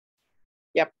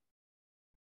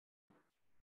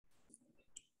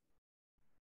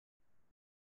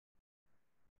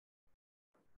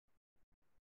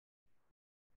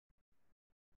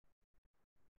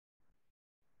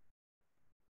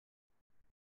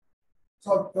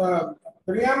So,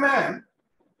 Priya ma'am,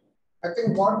 I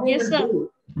think what we Yes, will sir. do,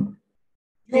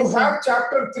 you Yes, sir. have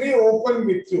chapter 3 open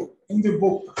with you in the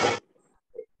book.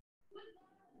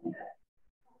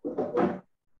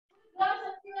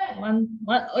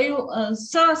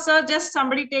 Sir, just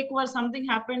somebody take over. Something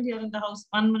happened here in the house.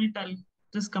 1 minute, I'll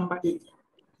just come back.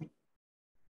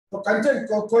 तो कंचन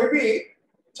कोई भी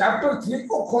chapter 3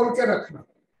 को खोल के रखना,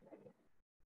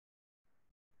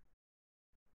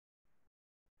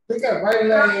 ठीक है?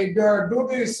 While I do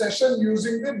this session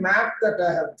using the map that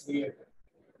I have created.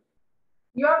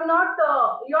 You are not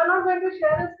going to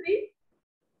share the screen?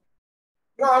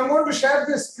 No, I'm going to share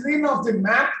the screen of the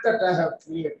map that I have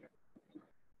created.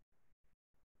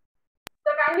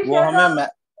 So kindly share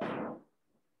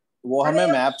वो हमें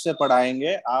map से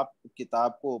पढ़ाएंगे, आप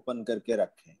किताब को open करके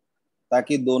रखें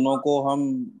ताकि दोनों को हम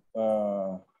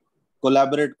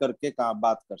कोलैबोरेट करके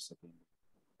बात कर सकें।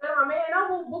 सर हमें है ना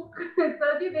वो बुक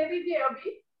सर जी दे दीजिए,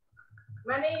 अभी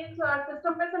मैंने इस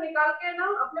सिस्टम में से निकाल के ना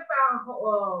अपने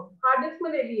हार्ड डिस्क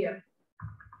में ले लिया।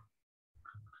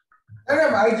 अरे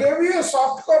I gave you a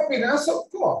soft copy ना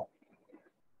सबको।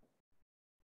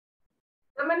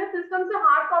 तो मैंने सिस्टम से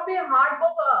हार्ड कॉपी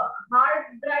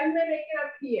हार्ड ड्राइव में लेके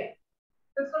रखी है,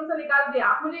 सिस्टम से निकाल दिया।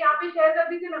 आप मुझे यहाँ पे शेयर कर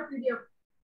दीजिए ना पीडीएफ।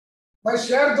 मैं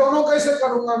शेयर दोनों कैसे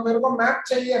करूंगा? मेरे को मैप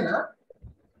चाहिए ना।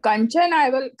 Kanchan, I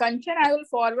will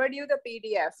forward you the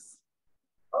PDF.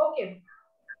 Okay.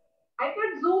 I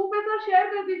can Zoom पे तो शेयर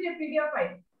कर दीजिए PDF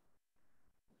file.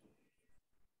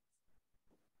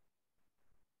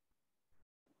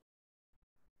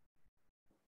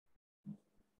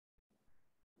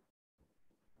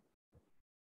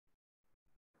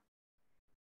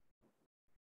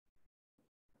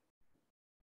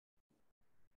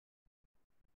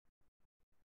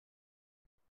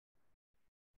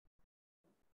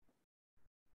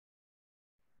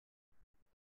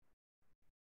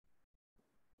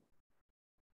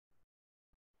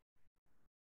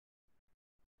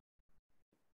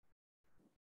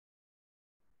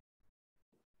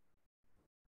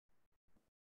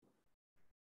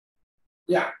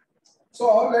 Yeah.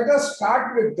 So let us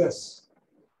start with this.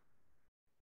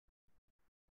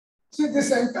 See,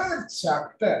 this entire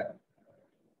chapter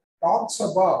talks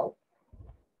about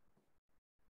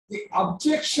the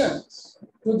objections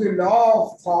to the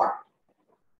law of thought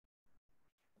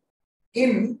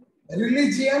in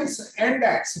religions and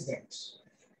accidents.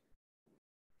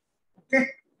 Okay.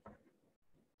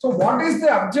 So what is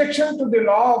the objection to the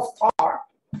law of thought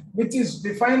which is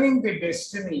defining the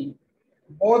destiny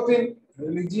both in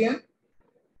religion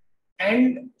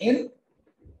and in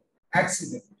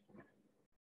accident?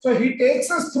 So he takes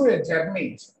us through a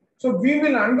journey. So we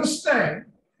will understand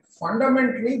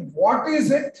fundamentally what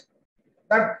is it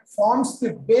that forms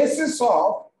the basis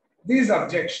of these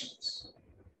objections.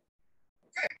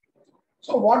 Okay.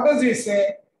 So what does he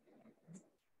say?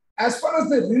 As far as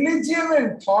the religion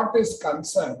and thought is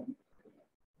concerned,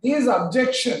 these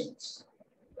objections,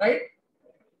 right,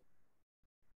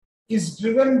 is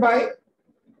driven by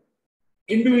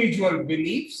individual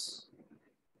beliefs.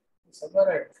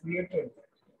 Somewhere I created that.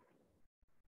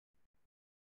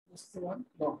 This the one?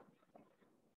 No.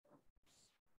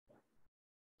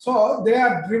 So they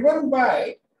are driven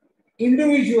by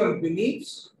individual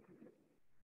beliefs,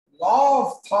 law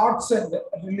of thoughts and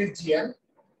religion,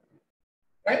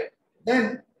 right?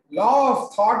 Then law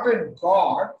of thought and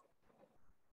God.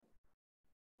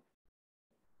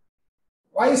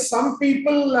 Why some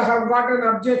people have got an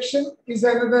objection is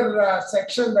another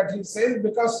section that he says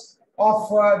because of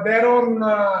their own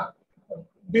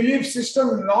belief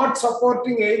system not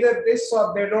supporting either this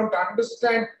or they don't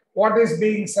understand what is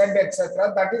being said,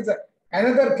 etc. That is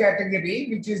another category,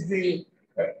 which is the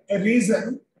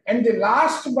reason. And the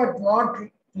last but not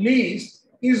least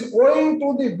is owing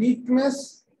to the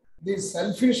weakness, the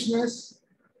selfishness,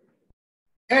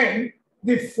 and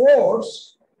the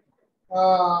force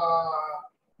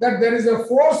that there is a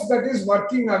force that is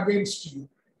working against you.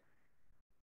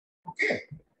 Okay.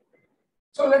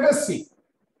 So let us see.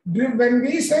 When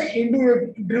we say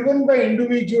driven by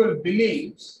individual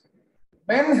beliefs,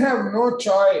 men have no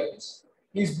choice,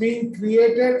 is being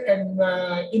created and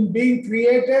in being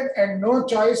created and no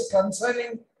choice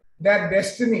concerning their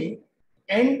destiny,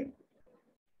 and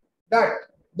that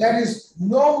there is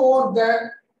no more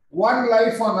than one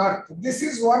life on earth. This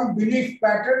is one belief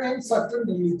pattern in certain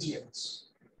religions.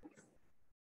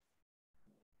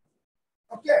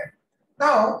 Okay.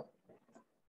 Now,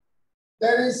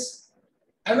 there is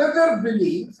another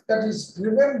belief that is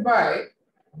driven by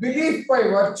belief by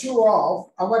virtue of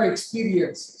our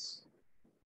experiences.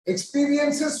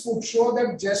 Experiences would show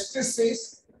that justice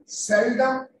is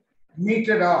seldom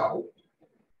meted out,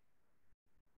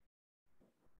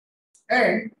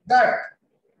 and that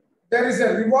there is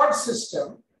a reward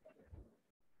system,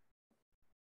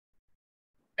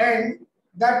 and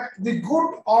that the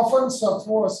good often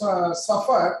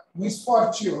suffer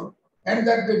misfortune, and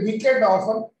that the wicked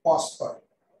often prosper.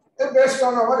 Based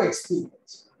on our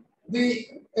experience.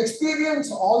 The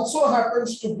experience also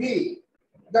happens to be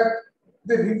that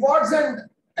the rewards and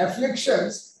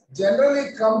afflictions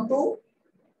generally come to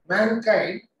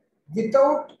mankind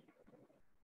without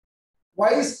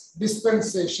wise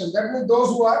dispensation. That means those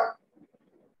who are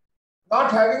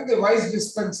not having the wise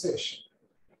dispensation.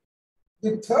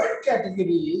 The third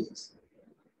category is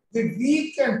the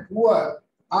weak and poor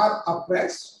are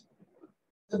oppressed.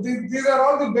 These are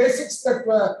all the basics that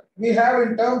we have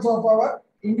in terms of our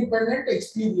independent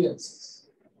experiences.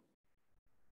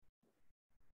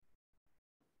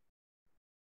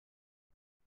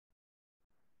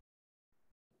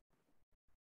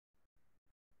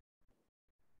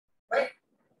 Right?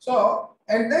 So,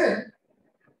 and then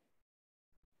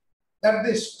that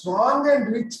the strong and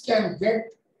rich can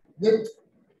get with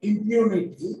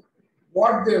impunity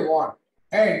what they want,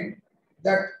 and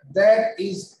that there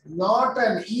is not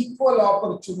an equal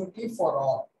opportunity for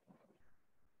all.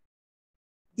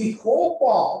 The hope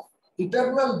of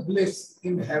eternal bliss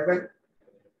in heaven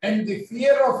and the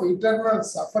fear of eternal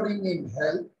suffering in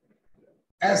hell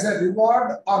as a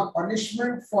reward or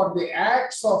punishment for the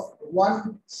acts of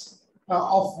one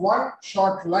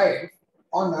short life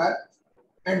on earth,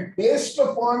 and based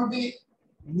upon the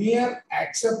mere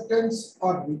acceptance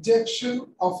or rejection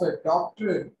of a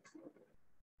doctrine,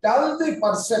 dull the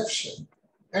perception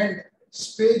and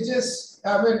staggers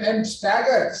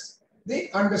the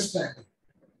understanding.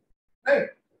 Right?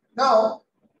 Now,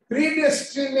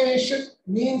 predestination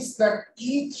means that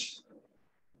each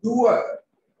doer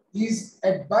is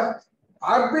at birth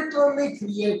arbitrarily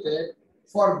created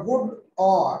for good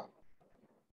or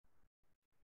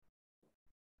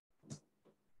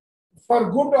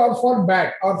for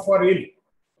bad or for ill,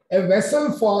 a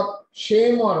vessel for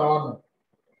shame or honor.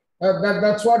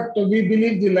 That's what we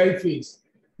believe the life is.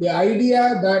 The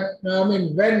idea that,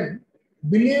 when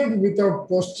believed without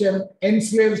question,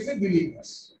 enslaves the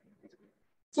believers.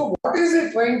 So what is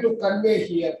it trying to convey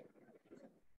here?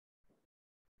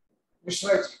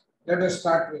 Mishra, let us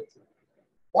start with you.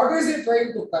 What is it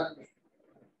trying to convey?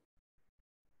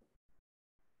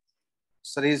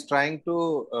 Sir, he's trying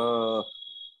to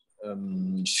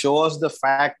show us the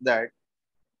fact that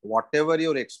whatever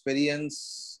your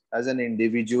experience as an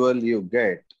individual you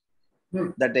get,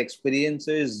 that experience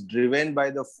is driven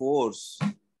by the force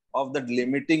of that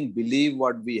limiting belief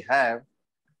what we have,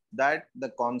 that the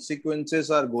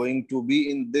consequences are going to be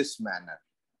in this manner.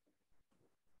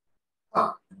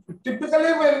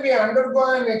 Typically, when we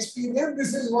undergo an experience,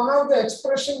 this is one of the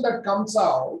expression that comes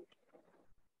out,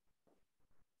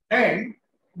 and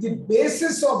the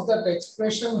basis of that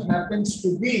expression happens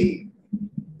to be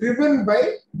driven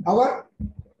by our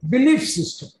belief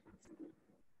system.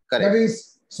 Correct. That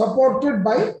is supported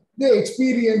by the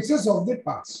experiences of the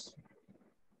past.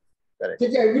 Correct.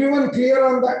 Okay, everyone clear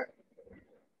on that?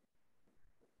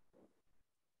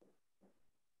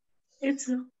 Yes,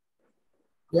 sir.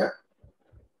 Yeah.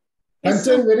 Yes,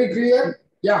 Kanchan, very clear?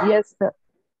 Yeah. Yes, sir.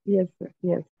 Yes, sir.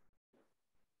 Yes.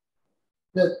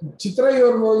 Yeah. Chitra,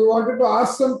 you wanted to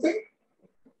ask something?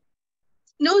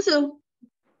 No, sir.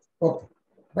 Okay.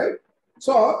 Right.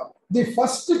 So, the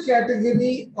first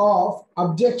category of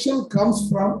objection comes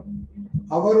from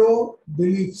our own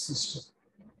belief system.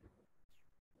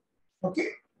 Okay.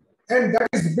 And that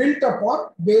is built upon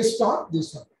based on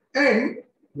this one. And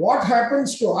what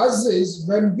happens to us is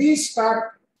when we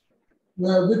start,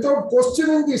 without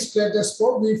questioning the status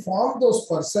quo, we form those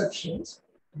perceptions,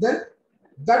 then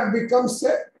that becomes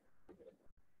a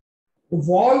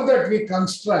wall that we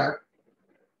construct,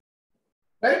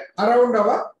 right, around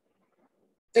our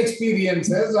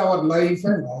experiences, our life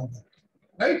and all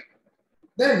that, right?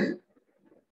 Then,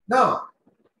 now,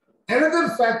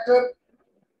 another factor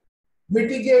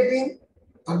mitigating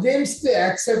against the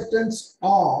acceptance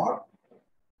of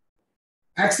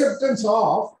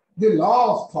the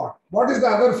law of thought. What is the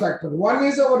other factor? One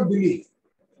is our belief.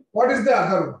 What is the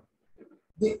other one?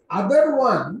 The other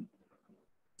one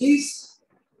is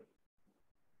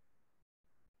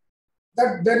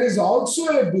that there is also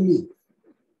a belief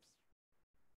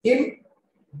in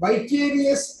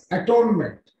vicarious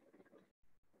atonement.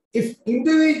 If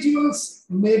individuals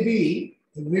may be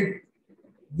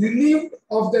relieved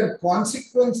of their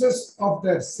consequences of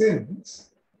their sins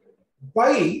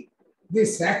by the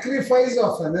sacrifice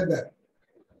of another,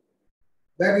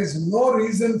 there is no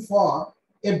reason for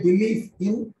a belief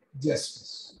in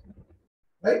justice.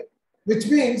 Right? which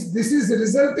means this is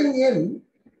resulting in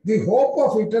the hope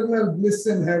of eternal bliss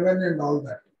in heaven and all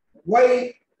that.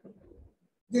 Why?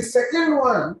 The second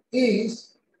one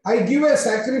is I give a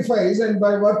sacrifice, and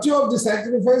by virtue of the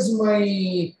sacrifice,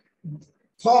 my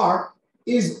thought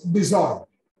is dissolved.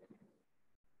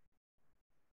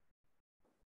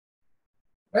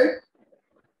 Right?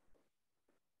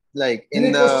 Like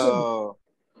in our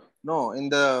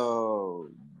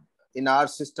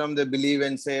system, they believe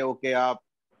and say, okay, aap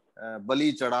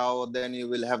bali chadao, then you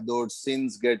will have those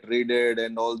sins get redded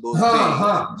and all those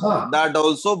things. That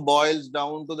also boils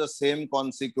down to the same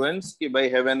consequence ki by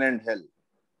heaven and hell.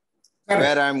 Correct.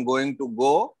 Where I am going to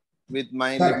go with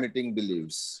my limiting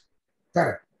beliefs.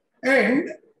 Correct. And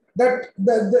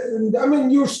I mean,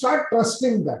 you start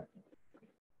trusting that.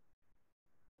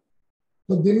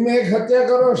 तो दिन में एक हत्या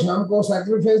करो, शाम को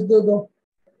sacrifice दे दो.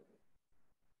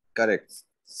 Correct.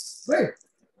 Right.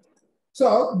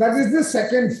 So that is the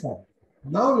second form.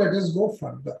 Now let us go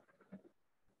further.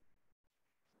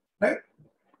 Right?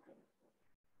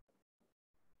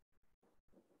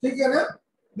 ठीक है ना?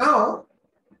 Now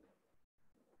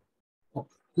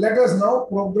let us now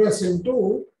progress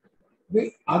into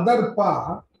the other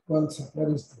part. One second, where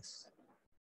is this?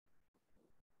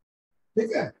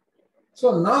 Okay.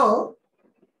 So now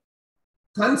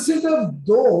consider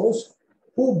those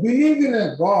who believe in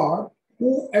a God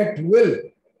who at will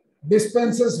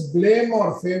dispenses blame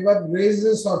or favor,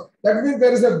 raises, or that means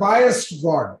there is a biased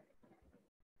God.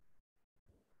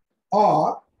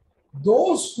 Or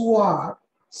those who are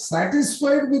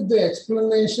satisfied with the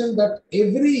explanation that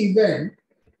every event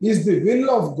is the will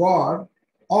of God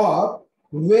or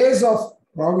ways of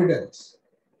providence.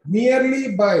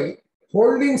 Merely by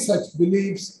holding such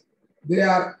beliefs, they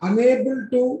are unable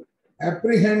to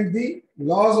apprehend the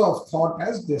laws of thought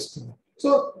as destiny.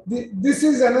 So this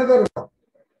is another one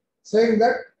saying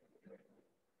that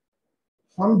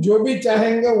हम जो भी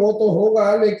चाहेंगे वो तो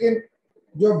होगा, लेकिन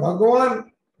जो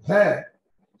भगवान है,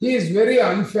 he is very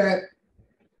unfair.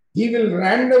 He will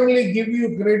randomly give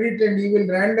you credit and he will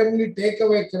randomly take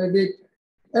away credit.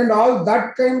 And all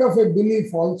that kind of a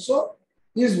belief also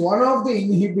is one of the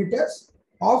inhibitors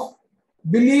of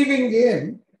believing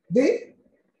in the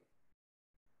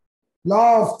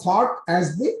law of thought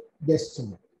as the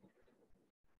destiny.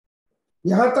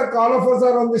 Yahan tak all of us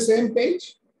are on the same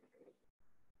page?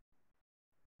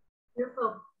 Yes,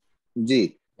 sir.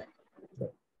 Ji.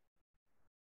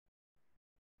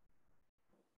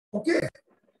 Okay.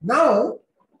 Now,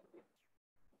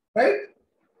 right,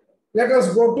 let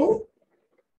us go to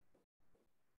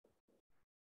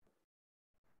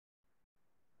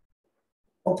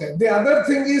the other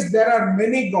thing is there are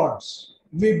many gods.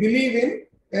 We believe in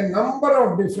a number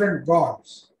of different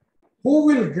gods who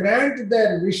will grant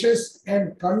their wishes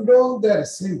and condone their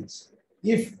sins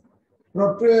if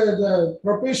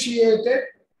propitiated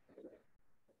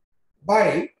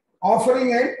by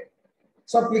offering a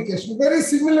supplication. Very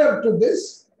similar to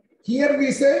this. Here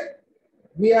we say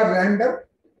we are random,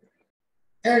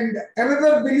 and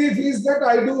another belief is that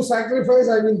I do sacrifice,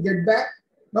 I will get back.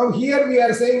 Now here we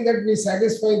are saying that we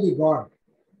satisfy the God.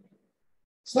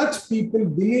 Such people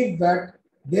believe that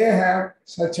they have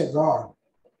such a God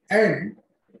and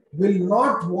will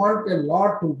not want a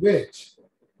law to which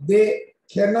they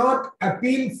cannot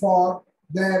appeal for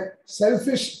their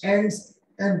selfish ends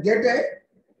and get a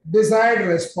desired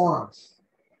response.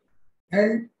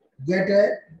 And get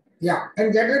a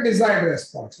desired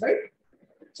response, right?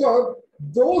 So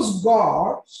those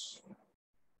gods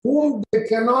whom they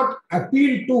cannot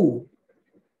appeal to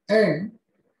and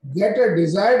get a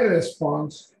desired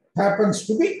response happens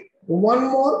to be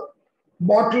one more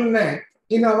bottleneck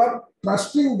in our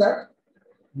trusting that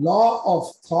law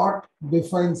of thought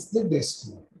defines the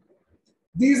destiny.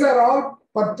 These are all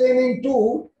pertaining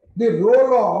to the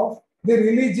role of the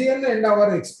religion and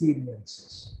our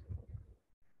experiences.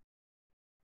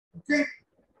 Okay,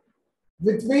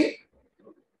 with me?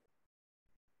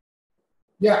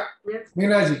 Yeah, Yes.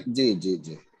 Meenaji.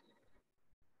 Ji.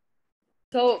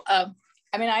 So, I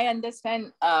mean, I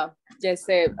understand,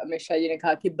 जैसे मिश्रा जी ने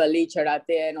कहा कि बलि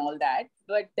चढ़ाते हैं and all that,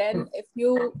 but then if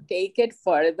you take it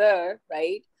further,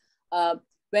 right,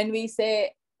 when we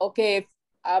say, okay, if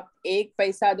आप 1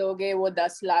 पैसा दोगे वो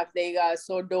 10 लाख देगा,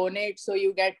 so donate so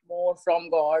you get more from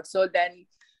God. So then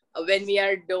when we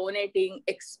are donating,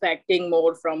 expecting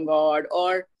more from God,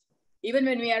 or even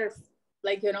when we are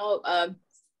like,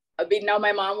 now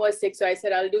my mom was sick, so I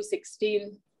said, I'll do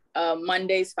 16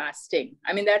 Mondays fasting.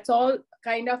 I mean, that's all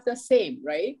kind of the same,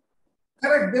 right?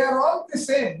 Correct. They are all the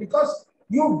same because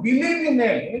you believe in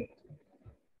it,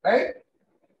 right?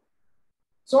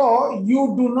 So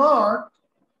you do not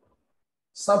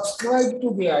subscribe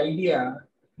to the idea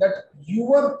that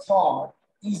your thought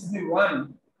is the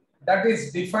one that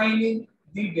is defining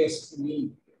the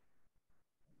destiny.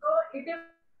 So it is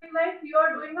like you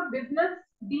are doing a business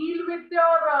deal with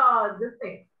your this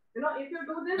thing. You know, if you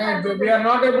do this, And we are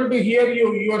not able to hear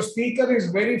you. Your speaker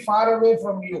is very far away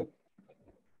from you.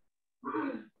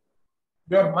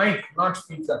 Your mic, not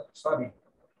speaker. Sorry.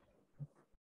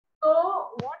 So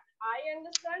what I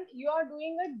understand, you are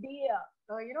doing a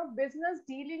deal, you know, business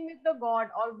dealing with the God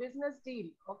or business deal.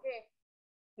 Okay,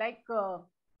 like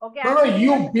okay. No,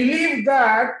 you believe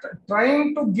that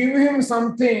trying to give him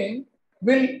something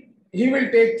he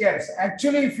will take care.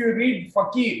 Actually, if you read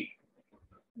Fakir,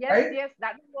 yes, right? yes,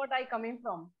 that is what I coming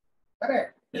from.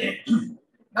 Correct.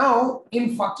 Now,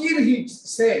 in Fakir, he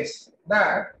says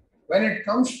that when it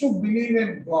comes to believe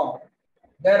in God,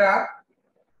 there are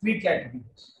three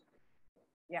categories.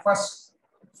 Yeah. First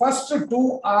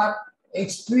two are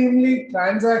extremely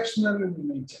transactional in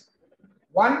nature.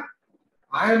 One,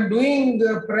 I am doing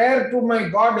the prayer to my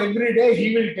God every day,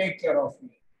 he will take care of me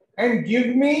and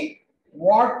give me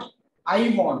what I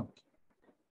want.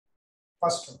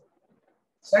 First one.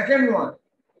 Second one,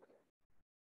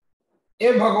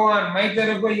 ए भगवान मैं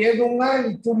तेरे को ये दूंगा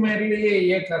तू मेरे लिए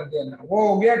ये कर देना, वो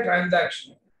हो गया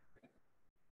transaction.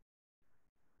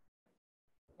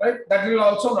 Right? That will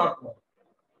also not work.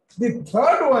 The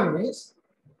third one is,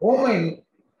 oh my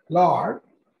Lord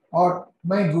or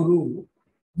my Guru,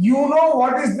 you know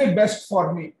what is the best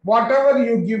for me. Whatever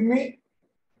you give me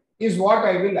is what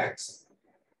I will accept.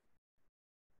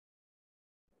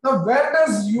 Now, where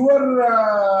does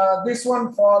your this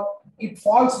one fall? It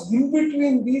falls in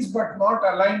between these, but not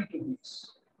aligned to these.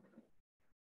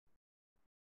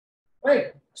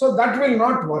 Right? So that will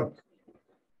not work.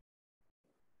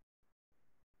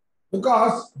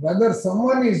 Because whether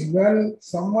someone is well,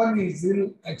 someone is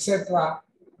ill, etc.,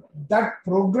 that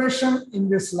progression in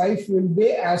this life will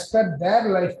be as per their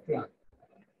life plan.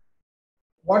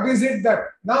 What is it that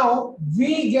now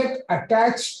we get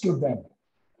attached to them?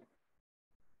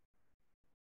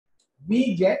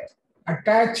 We get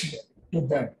attached to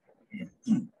them.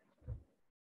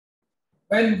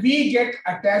 When we get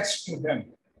attached to them,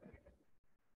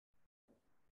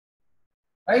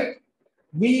 right,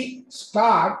 we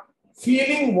start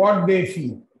feeling what they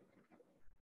feel.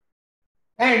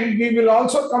 And we will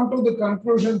also come to the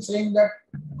conclusion saying that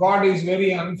God is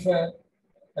very unfair,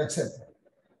 etc.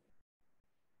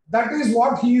 That is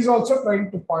what he is also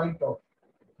trying to point out.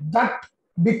 That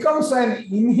becomes an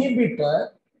inhibitor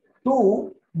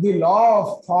to the law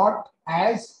of thought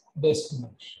as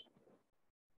destination.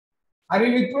 Are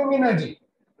you with me, Minaji?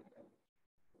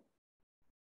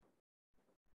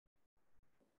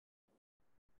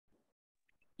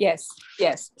 Yes,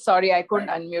 yes. Sorry, I couldn't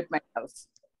unmute myself.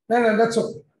 No, that's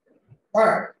okay. All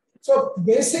right. So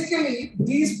basically,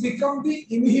 these become the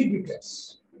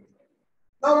inhibitors.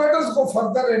 Now let us go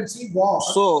further and see what.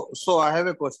 So I have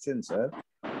a question, sir.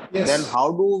 Yes. Then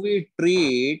how do we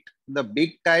treat the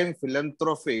big time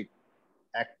philanthropic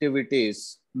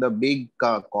activities the big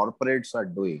corporates are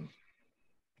doing?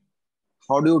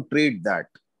 How do you treat that?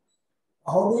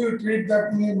 How do you treat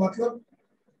that? Matlab?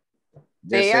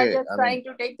 They are just trying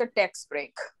to take the tax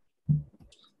break.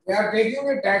 They are taking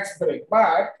a tax break.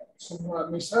 But,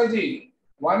 Mishra ji,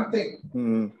 one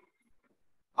thing.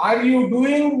 Are you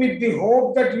doing with the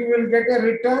hope that you will get a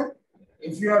return?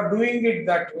 If you are doing it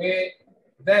that way,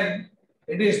 then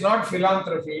it is not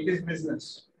philanthropy, it is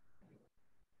business.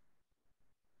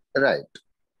 Right.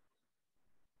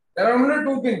 There are only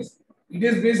two things. It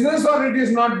is business or it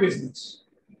is not business.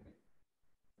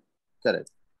 Correct.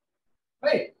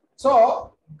 Right.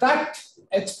 So that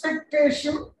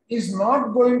expectation is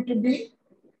not going to be,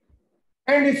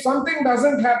 and if something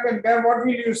doesn't happen there, what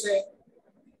will you say?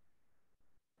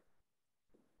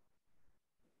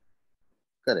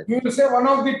 Correct. You will say one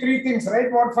of the three things,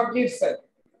 right? What Fakir said.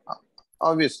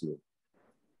 Obviously.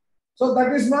 So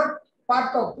that is not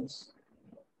part of this.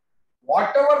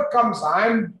 Whatever comes, I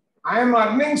am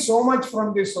earning so much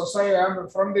from this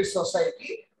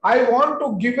society. I want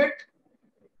to give it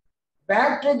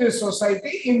back to the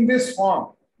society in this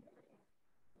form.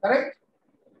 Correct?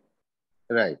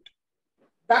 Right.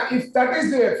 If that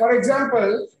is the way, for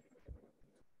example,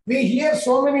 we hear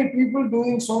so many people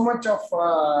doing so much of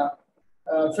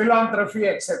philanthropy,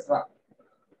 etc.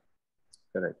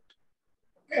 Correct.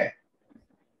 Okay.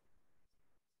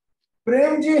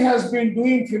 Premji has been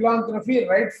doing philanthropy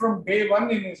right from day one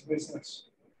in his business.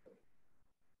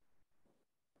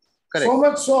 Correct. So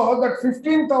much so that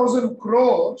 15,000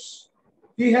 crores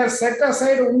he has set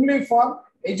aside only for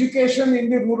education in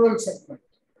the rural segment.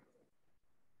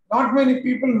 Not many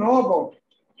people know about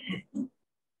it.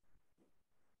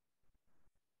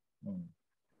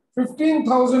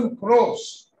 15,000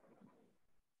 crores.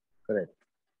 Correct.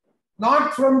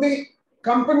 Not from the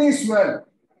company's wealth,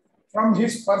 from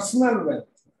his personal wealth.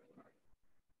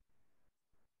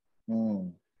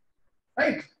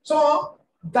 Right? So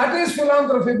that is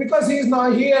philanthropy, because he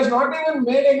has not even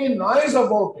made any noise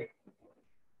about it.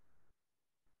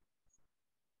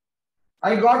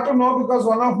 I got to know because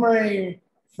one of my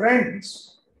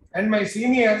friends and my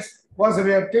seniors was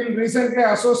till recently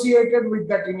associated with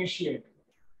that initiative.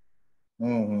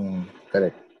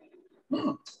 Correct.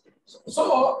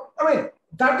 So, I mean,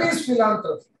 that is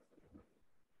philanthropy.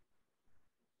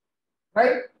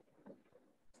 Right?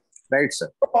 Right,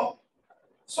 sir.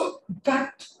 So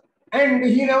that, and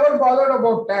he never bothered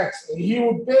about tax. He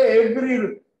would pay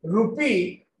every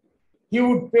rupee, he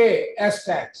would pay as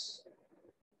tax.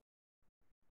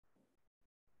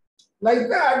 Like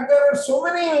that, there are so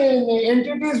many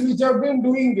entities which have been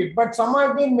doing it, but some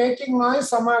have been making noise,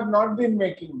 some have not been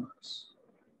making noise.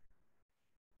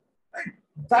 Right?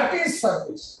 That is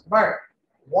service. But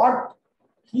what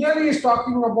here he is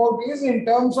talking about is in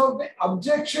terms of the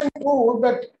objection to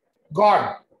that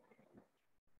God.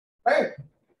 Right?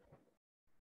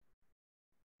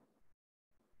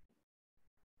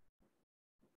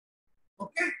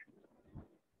 Okay.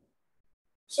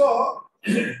 So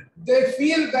they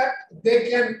feel that they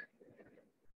can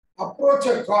approach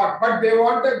a God, but they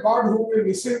want a God who will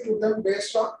listen to them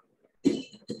based on.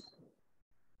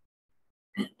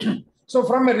 So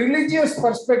from a religious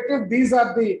perspective, these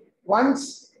are the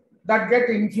ones that get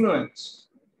influenced.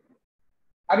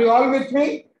 Are you all with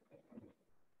me?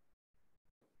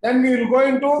 Then we will go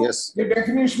into the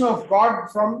definition of God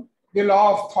from the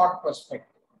law of thought perspective.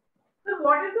 So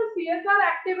what is the CSR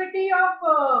activity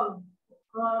of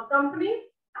company?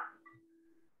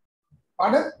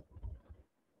 Pardon?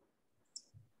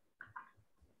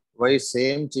 वही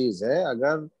same चीज है.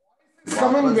 अगर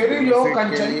coming very low,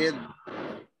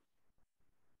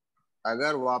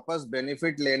 अगर वापस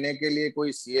benefit लेने के लिए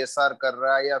कोई सीएसआर कर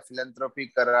रहा है या फिलैंथ्रोपी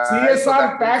कर रहा है,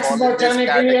 सीएसआर टैक्स बचाने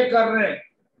के लिए कर रहे हैं.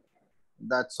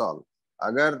 That's all.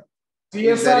 अगर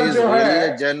सीएसआर जो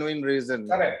है जेन्युइन रीजन,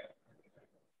 करेक्ट,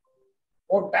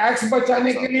 वो टैक्स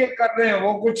बचाने के लिए कर रहे हैं.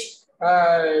 वो कुछ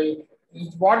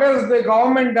what has the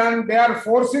government done? They are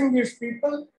forcing these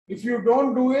people. If you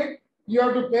don't do it, you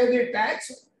have to pay the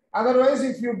tax. Otherwise,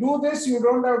 if you do this, you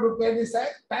don't have to pay the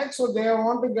tax. So they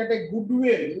want to get a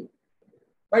goodwill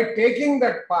by taking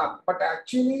that path. But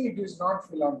actually, it is not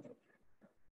philanthropy.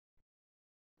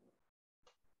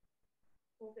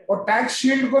 और tax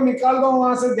shield को निकाल दो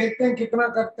वहां से, देखते हैं कितना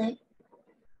करते हैं.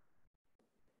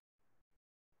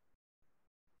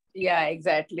 Yeah,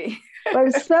 exactly.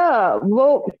 But sir, वो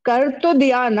कर तो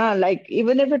दिया ना, like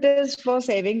even if it is for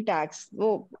saving tax,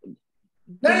 वो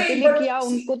जिनके लिए किया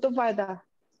उनको तो फायदा.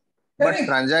 But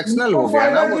transactional हो गया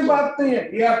ना वो. की बात नहीं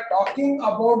है. We are talking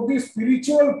about the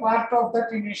spiritual part of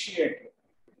that initiative.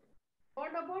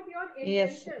 What about your intention?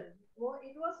 Yes.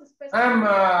 It was specific.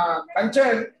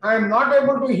 Kanchan, I am not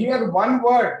able to hear one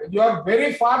word. You are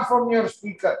very far from your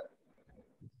speaker.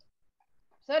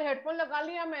 Sir, headphone लगा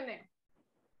लिया मैंने.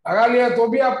 लगा लिया तो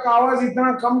भी आपका आवाज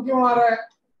इतना कम क्यों आ रहा है?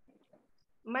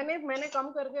 मैंने कम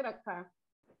करके रखा है.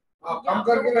 कम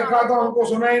करके रखा तो हमको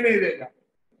सुना ही नहीं देगा.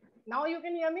 Now you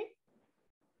can hear me?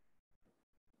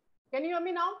 Can you hear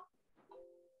me now?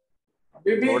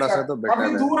 अभी भी थोड़ा सा तो बेटर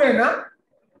है. दूर है ना?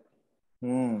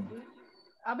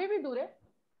 अभी भी दूर है.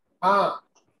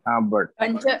 हाँ बट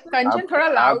कंचन थोड़ा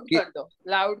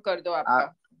लाउड कर दो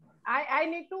आपका. I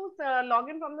need to log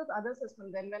in from this other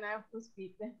system then when I have to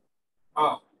speak then.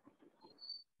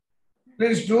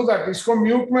 Please do that. इसको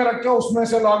म्यूट में रख के उसमें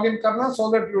से लॉग इन करना,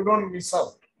 so that you don't miss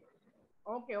out.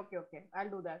 Okay. I'll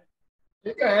do that.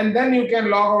 Okay, and then you can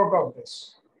log out of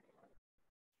this.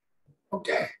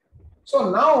 Okay. So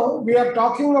now we are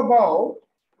talking about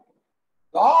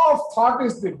law of thought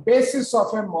is the basis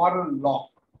of a moral law.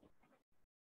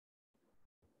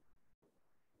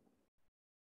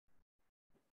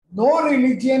 No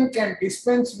religion can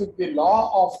dispense with the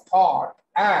law of thought,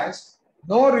 as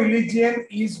no religion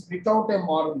is without a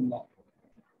moral law.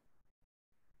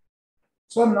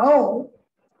 So now,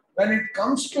 when it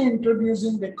comes to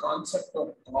introducing the concept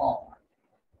of thought,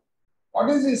 what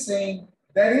is he saying?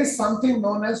 There is something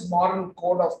known as moral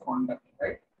code of conduct,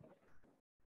 right?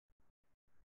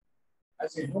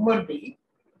 As a human being,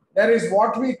 there is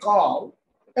what we call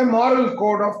a moral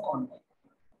code of conduct.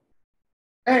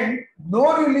 And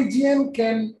no religion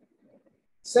can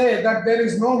say that there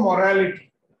is no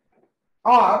morality,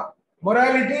 or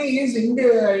morality is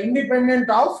independent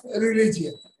of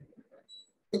religion,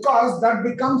 because that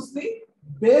becomes the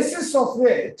basis of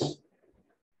which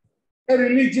a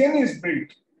religion is built.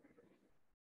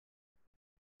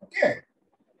 Okay.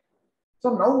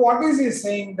 So now what is he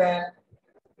saying there?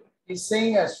 He's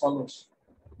saying as follows.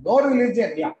 No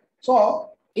religion, yeah.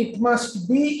 So it must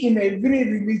be in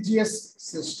every religious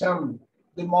system,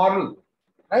 the moral,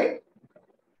 right?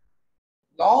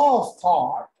 Law of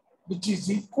thought, which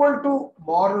is equal to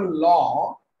moral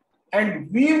law and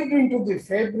weaved into the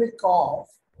fabric of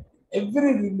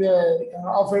every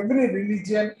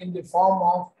religion in the form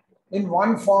of, in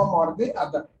one form or the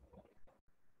other.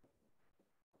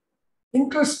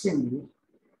 Interestingly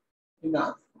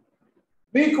enough,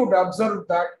 we could observe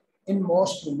that in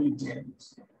most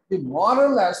religions, the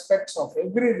moral aspects of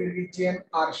every religion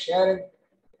are shared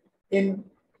in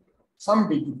some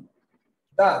degree.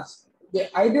 Thus,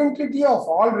 the identity of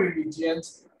all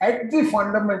religions at the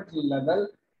fundamental level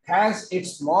has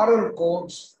its moral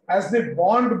codes as the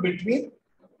bond between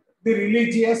the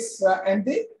religious and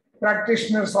the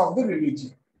practitioners of the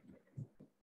religion.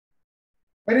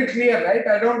 Very clear, right?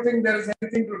 I don't think there is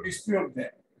anything to dispute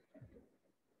there.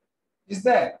 Is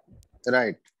there?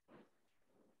 Right.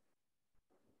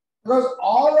 Because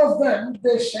all of them,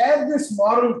 they share this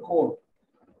moral code.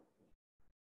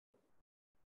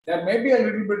 There may be a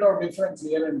little bit of difference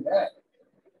here and there,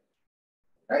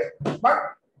 right?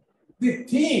 But the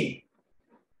theme,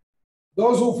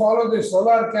 those who follow the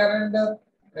solar calendar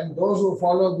and those who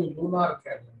follow the lunar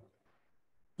calendar,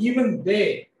 even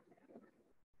they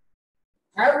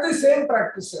have the same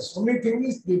practices. Only thing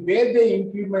is the way they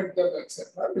implement them,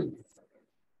 etc. will be different.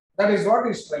 That is what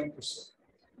he's trying to say.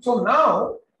 So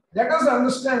now, let us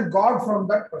understand God from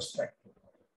that perspective.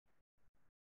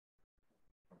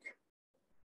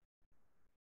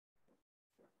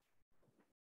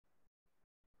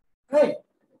 Right.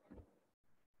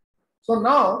 So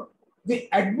now,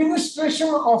 the administration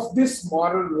of this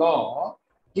moral law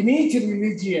in each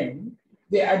religion,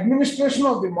 the administration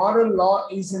of the moral law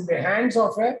is in the hands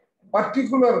of a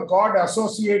particular God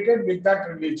associated with that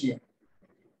religion.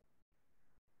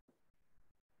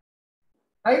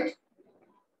 Right?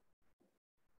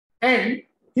 And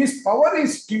his power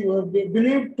is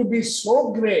believed to be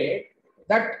so great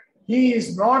that he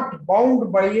is not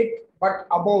bound by it but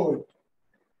above it.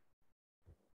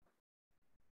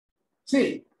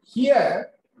 See, here,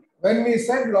 when we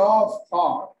said law of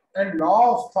thought, and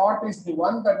law of thought is the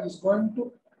one that is going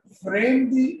to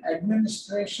frame the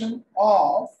administration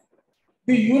of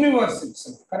the universe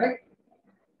itself, correct?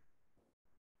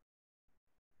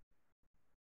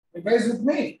 You guys with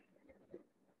me?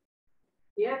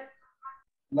 Yes.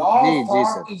 Law of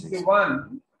thought is the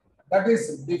one that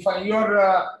is defined.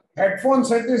 Your headphone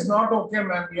set is not okay,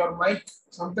 ma'am. Your mic,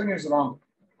 something is wrong.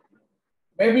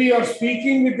 Maybe you're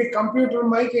speaking with the computer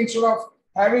mic instead of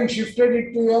having shifted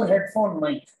it to your headphone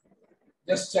mic.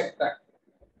 Just check that.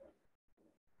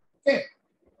 Okay.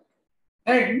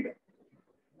 And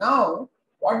now,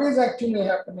 what is actually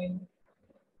happening?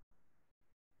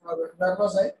 Where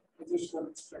was I?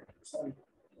 Sorry.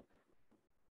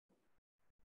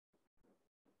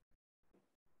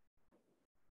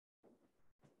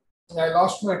 I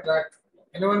lost my track.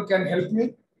 Anyone can help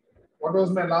me? What was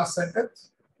my last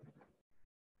sentence?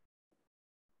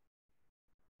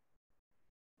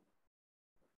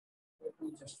 Let me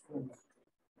just go back.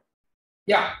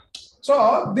 Yeah.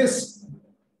 So this,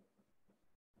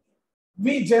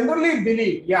 we generally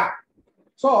believe, yeah.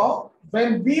 So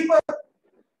when we were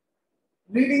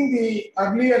reading the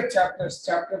earlier chapters,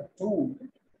 chapter 2,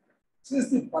 this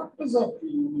is the purpose of the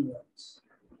universe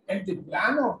and the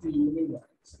plan of the universe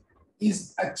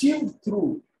is achieved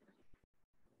through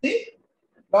the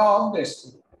law of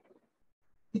destiny,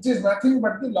 which is nothing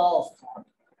but the law of thought.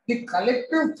 The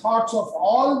collective thoughts of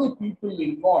all the people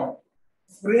involved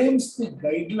frames the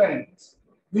guidelines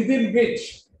within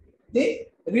which the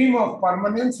realm of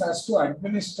permanence has to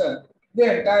administer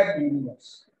the entire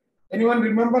universe. Anyone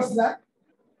remembers that?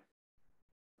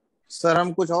 Sir,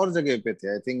 हम कुछ और जगह पे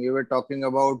थे. I think you were talking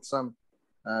about some.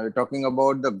 Talking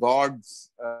about the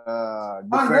gods, different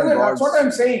no, gods. that's what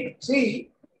I'm saying. See,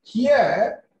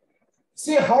 here,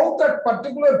 see how that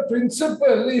particular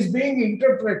principle is being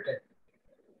interpreted.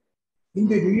 In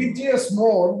the religious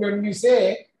mode, when we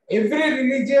say every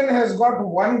religion has got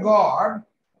one God.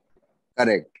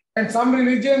 Correct. And some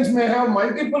religions may have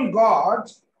multiple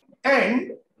gods.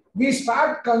 And we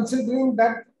start considering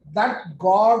that that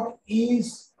God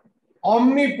is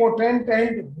omnipotent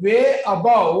and way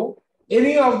above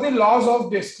any of the laws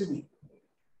of destiny.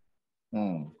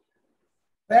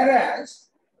 Whereas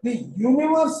the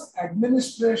universe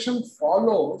administration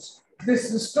follows the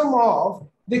system of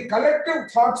the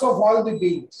collective thoughts of all the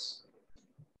beings.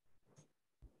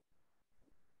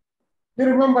 You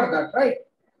remember that, right?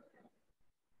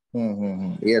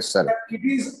 Yes, sir. That it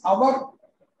is our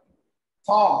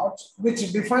thoughts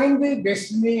which define the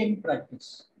destiny in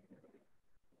practice.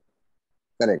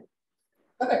 Correct.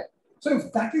 Correct. So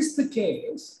if that is the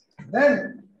case,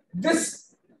 then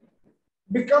this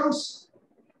becomes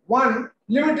one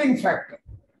limiting factor.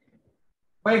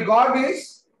 My God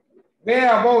is way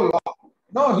above law.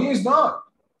 No, he is not.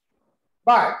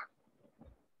 But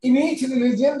in each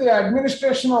religion, the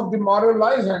administration of the moral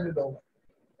law is handed over.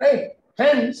 Right?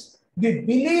 Hence, the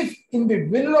belief in the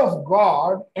will of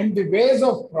God and the ways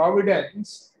of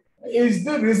providence is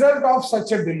the result of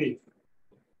such a belief.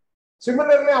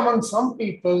 Similarly, among some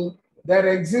people, there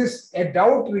exists a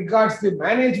doubt regards the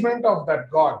management of that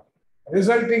God,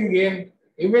 resulting in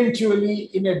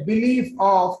eventually in a belief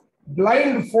of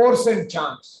blind force and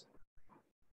chance.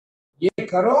 ये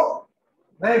करो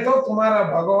नहीं तो तुम्हारा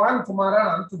भगवान तुम्हारा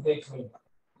अंत देख लेगा.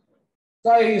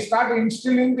 So I start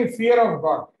instilling the fear of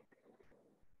God.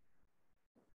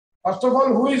 First of all,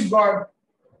 who is God?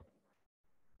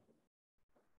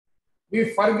 We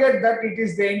forget that it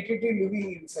is the entity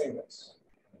living inside us.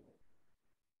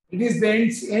 It is the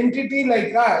entity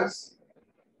like us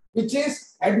which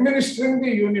is administering the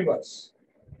universe.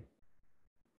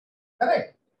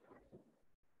 Correct?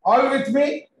 All with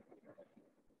me?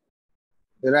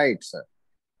 Right, sir.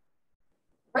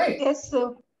 Right? Yes,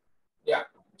 sir. Yeah.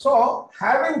 So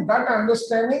having that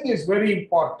understanding is very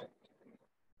important.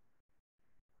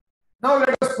 Now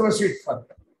let us proceed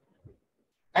further.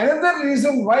 Another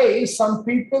reason why some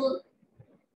people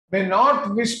may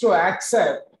not wish to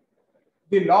accept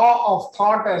the law of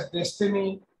thought as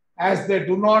destiny, as they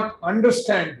do not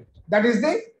understand it. That is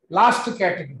the last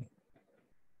category.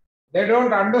 They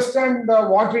don't understand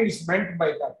what is meant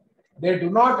by that. They do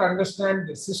not understand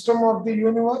the system of the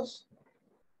universe,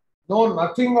 know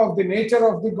nothing of the nature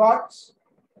of the gods.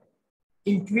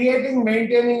 In creating,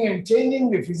 maintaining, and changing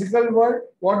the physical world,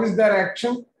 what is their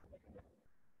action?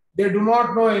 They do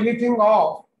not know anything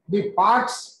of the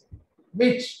parts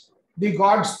which the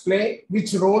gods play,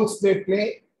 which roles they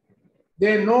play.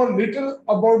 They know little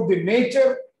about the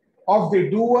nature of the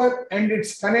doer and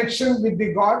its connection with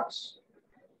the gods.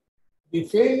 The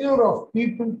failure of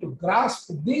people to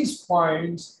grasp these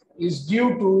points is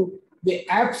due to the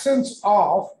absence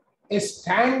of a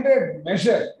standard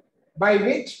measure by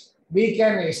which we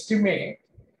can estimate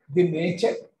the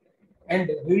nature and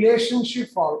relationship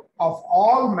of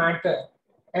all matter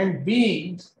and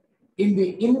beings in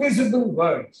the invisible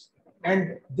worlds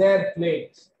and their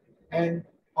planes and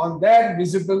on their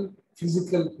visible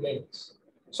physical planes.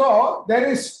 So there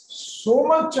is so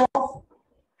much of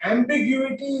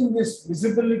ambiguity in this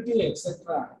visibility,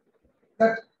 etc.,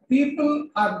 that people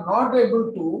are not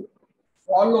able to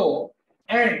follow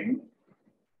and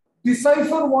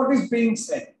decipher what is being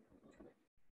said.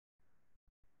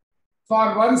 So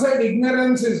on one side,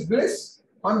 ignorance is bliss.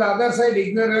 On the other side,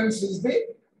 ignorance is the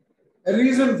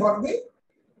reason for the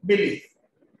belief.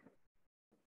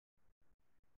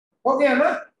 Okay,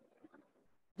 Anna?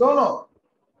 Dono.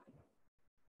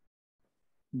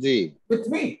 Ji. With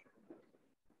me.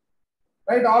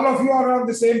 Right? All of you are on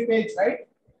the same page, right?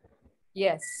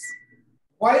 Yes.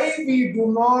 Why we do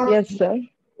not Yes, sir.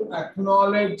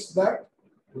 acknowledge that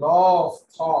law of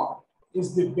thought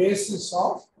is the basis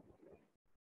of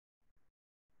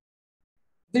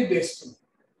the destiny.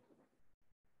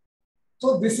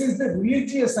 So this is the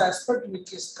religious aspect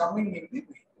which is coming in the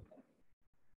way.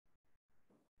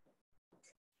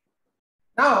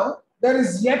 Now, there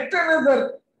is yet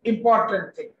another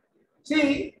important thing.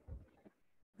 See,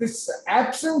 this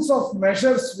absence of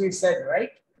measures we said,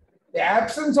 right? The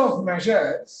absence of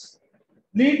measures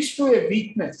leads to a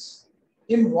weakness.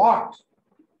 In what?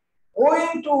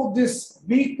 Owing to this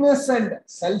weakness and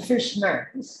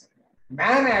selfishness,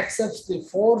 man accepts the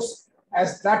force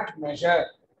as that measure.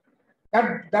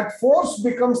 That force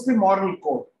becomes the moral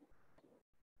code,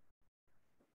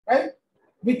 right?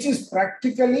 Which is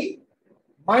practically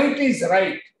might is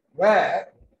right, where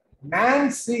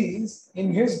man sees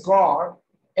in his God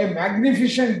a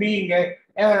magnificent being,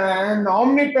 an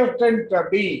omnipotent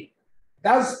being.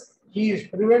 Thus, he is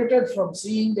prevented from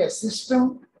seeing a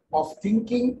system of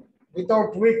thinking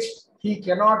without which he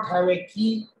cannot have a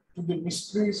key to the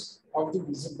mysteries of the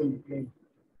visible plane.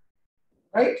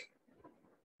 Right?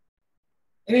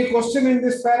 Any question in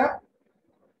this para?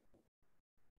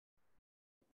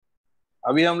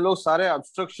 अभी हम लोग सारे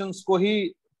obstructions को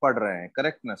ही पढ़ रहे हैं,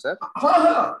 correct ना sir?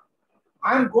 हाँ.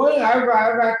 I've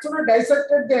actually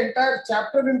dissected the entire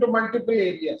chapter into multiple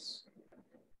areas.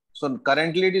 So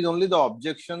currently it is only the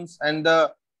objections and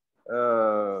the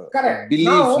correct. beliefs,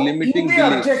 now, limiting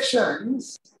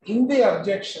beliefs. In the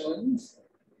objections,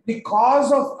 the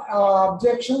cause of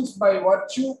objections by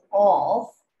virtue of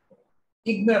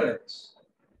ignorance.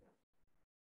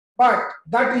 But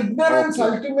that ignorance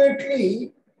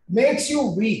ultimately makes you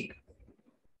weak.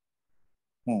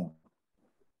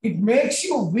 It makes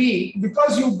you weak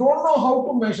because you don't know how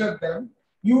to measure them.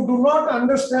 You do not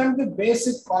understand the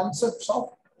basic concepts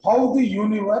of how the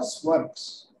universe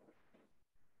works.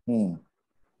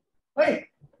 Right?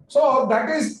 So that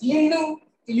is yielding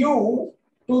you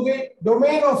to the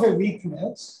domain of a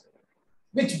weakness,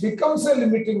 which becomes a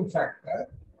limiting factor,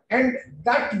 and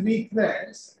that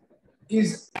weakness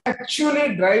is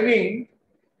actually driving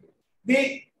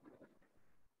the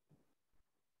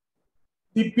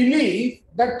belief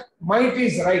that might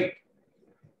is right.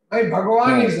 My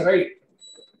Bhagavan is right.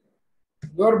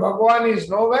 Your Bhagavan is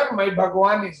nowhere, my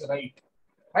Bhagavan is right.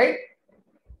 Right?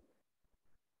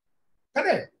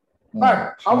 Correct.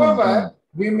 But, however,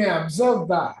 we may observe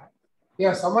that.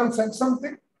 Yeah, someone said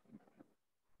something?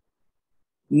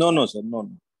 No, sir, no.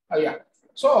 Yeah.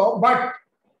 So, but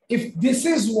if this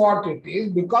is what it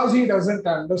is, because he doesn't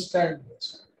understand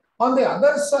this, on the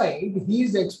other side, he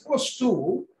is exposed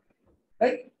to,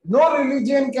 right? No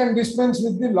religion can dispense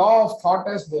with the law of thought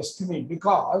as destiny,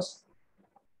 because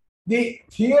the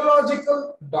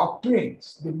theological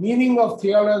doctrines, the meaning of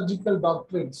theological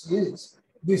doctrines is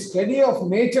the study of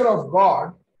nature of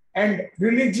God, and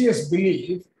religious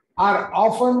belief are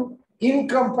often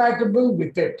incompatible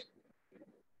with it.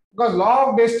 Because law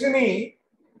of destiny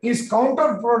is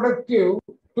counterproductive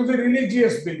to the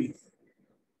religious belief.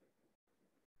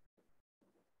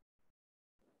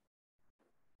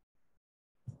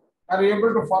 Are you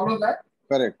able to follow that?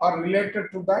 Correct. Or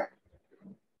related to that?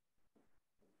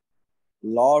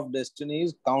 Law of destiny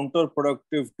is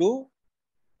counterproductive to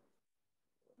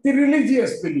the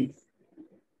religious belief.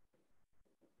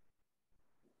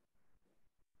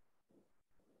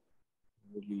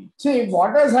 See,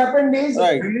 what has happened is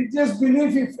religious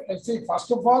belief, see,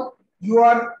 first of all, you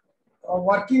are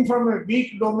working from a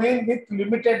weak domain with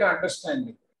limited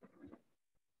understanding.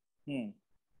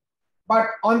 But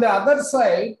on the other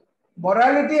side,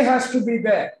 morality has to be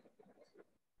there.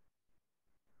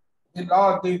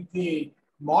 The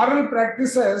moral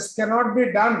practices cannot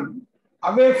be done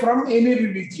away from any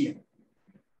religion.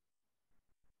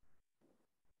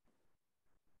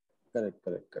 Correct.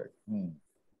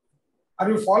 Are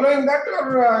you following that,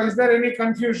 or is there any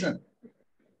confusion?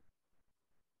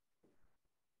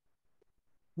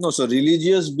 No, so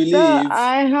religious belief. Sir,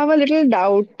 I have a little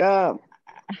doubt.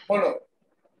 Follow.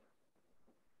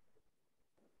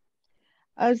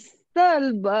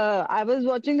 Sir, I was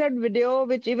watching that video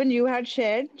which even you had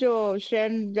shared, जो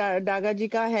Shren Daga ji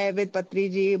ka hai with Patri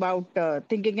ji about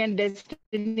thinking and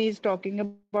destiny, is talking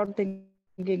about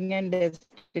thinking and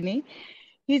destiny.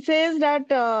 He says that,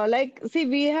 like, see,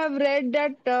 we have read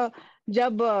that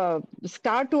जब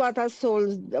start हुआ था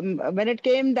souls, when it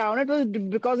came down, it was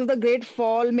because of the great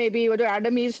fall, maybe, वो जो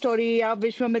Adam Eve story आप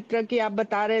विश्वामित्र की आप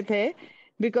बता रहे थे,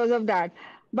 because of that.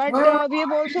 But we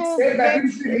have also read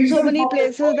in so many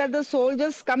places that the soul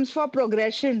just comes for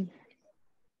progression.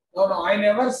 No, I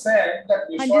never said that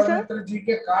Vishwamitra ji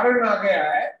ke karan aa gaya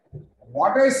hai.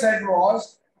 What I said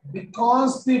was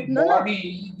because the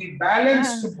body, the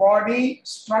balanced body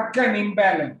struck an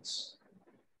imbalance.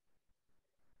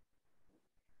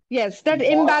 Yes, that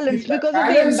imbalance, because of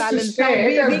the imbalance.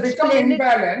 Now we become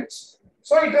imbalanced,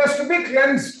 so it has to be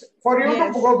cleansed for you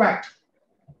to go back.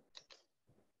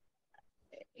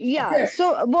 Yeah, okay.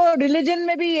 So वो religion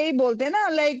में भी यही बोलते हैं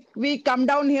ना, like we come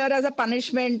down here as a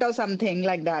punishment or something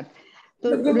like that.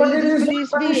 So religious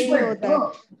beliefs भी यही होता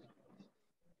है.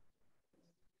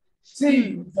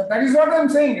 See, that is what I'm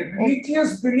saying.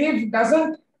 Religious belief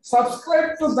doesn't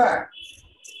subscribe to that.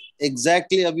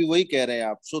 Exactly, अभी वही कह रहे हैं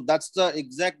आप. So that's the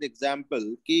exact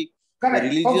example कि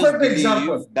religious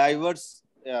belief, diverse,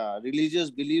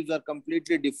 religious beliefs are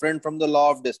completely different from the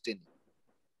law of destiny.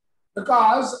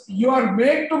 Because you are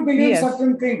made to believe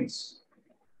certain things.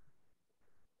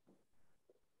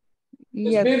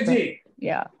 Yes, Birji,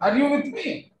 yeah. Are you with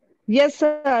me? Yes,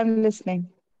 sir, I'm listening.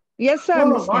 Yes, sir,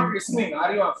 I'm listening. Not listening.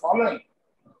 Are you following?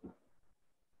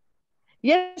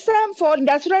 Yes, sir, I'm following.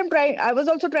 That's what I'm trying. I was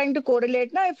also trying to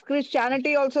correlate. Now, if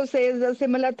Christianity also says a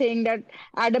similar thing, that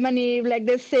Adam and Eve, like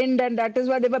they sinned, and that is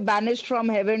why they were banished from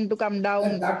heaven to come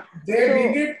down. They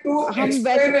did it to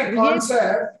explain a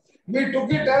concept. We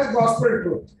took it as gospel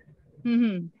truth.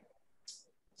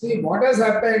 See, what has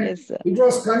happened, it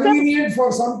was convenient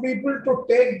for some people to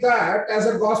take that as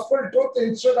a gospel truth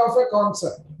instead of a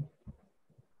concept.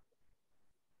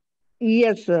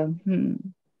 Yes, sir.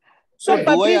 So but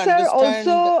Patri sir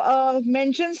also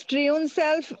mentions triune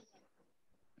self.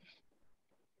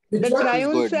 The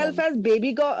triune self as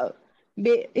baby God.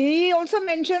 He also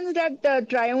mentions that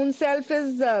triune self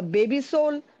is baby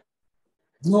soul.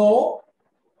 No,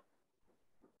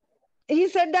 He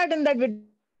said that in that video.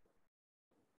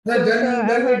 then, Sir, I've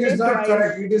then it heard is it not twice.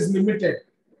 correct. It is limited.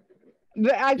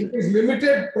 I, It is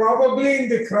limited probably in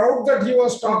the crowd that he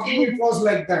was talking, it was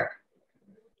like that.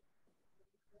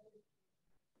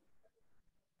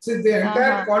 See, the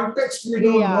entire context we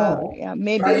don't know. Yeah,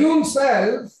 maybe. Triune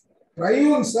self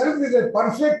is a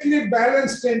perfectly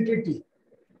balanced entity.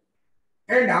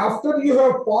 And after you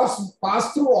have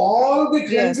passed through all the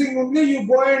cleansing, only you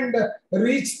go and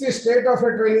reach the state of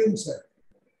a triune self.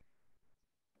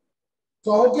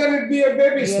 So how can it be a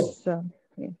baby soul? Yes, sir.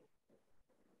 Yeah.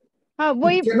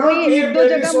 It cannot be a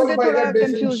baby soul by that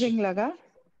definition. confusing लगा.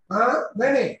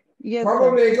 नहीं, Yes,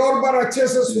 probably एक और बार अच्छे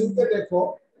से सुनते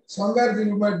देखो. Somewhere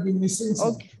you might be missing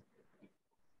something. Okay.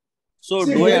 So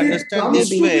See, do I when it understand comes this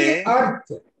to way? the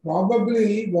earth,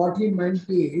 probably what he meant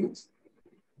is,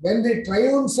 when the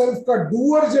triune self का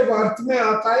doer जब अर्थ में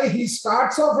आता है, he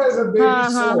starts off as a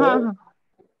baby soul.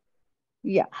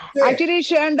 Yeah. Okay. Actually,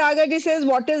 Sharon Dagaji says,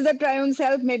 what is the triune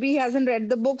self? Maybe he hasn't read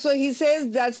the book. So he says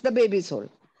that's the baby soul.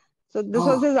 So this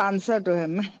was his answer to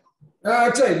him.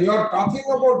 Achha, you are talking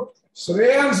about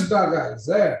Shreyans Daga, is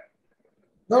there?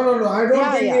 No. I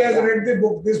don't think he has read the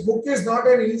book. This book is not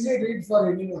an easy read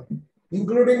for anyone,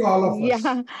 including all of us.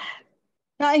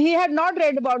 Yeah. He had not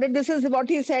read about it. This is what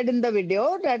he said in the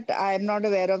video, that I am not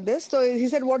aware of this. So he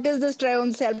said, what is this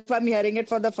triune self? I'm hearing it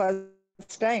for the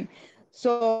first time.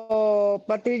 So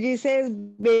Patriji says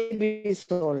baby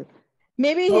soul.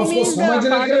 Maybe he means the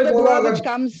part of the dua which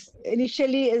comes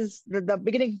initially is the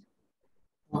beginning.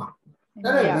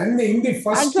 When in the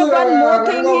first and so one more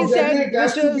thing he said, it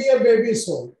has to be a baby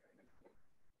soul.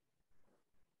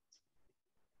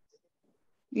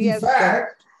 Yes. In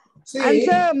fact, see, and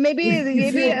sir, maybe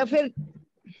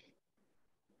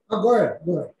go ahead.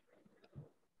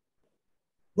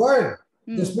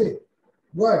 Just speak.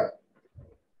 Go ahead.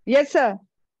 Yes, sir.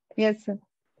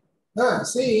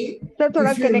 See, sir,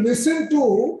 if you listen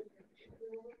to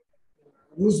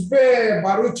Rusbe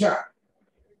Barucha,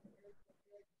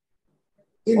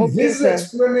 in his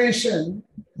explanation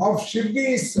of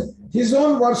Shirdi's, his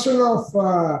own version of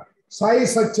Sai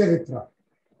Satcharitra,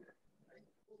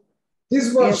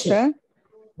 his version,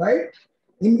 right?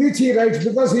 In which he writes,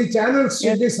 because he channels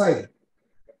Shirdi Sai.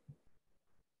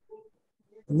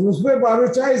 Rusbe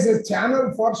Barucha is a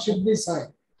channel for Shirdi Sai.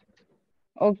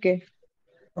 Okay.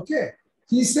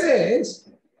 He says,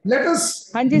 let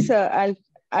us. Hanji, sir,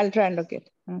 I'll try and look it.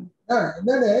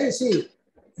 See,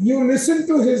 you listen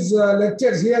to his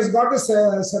lectures. He has got a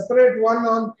separate one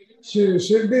on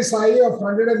Shirdi Sai of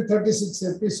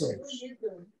 136 episodes,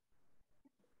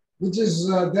 which is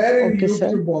there in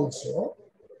YouTube also.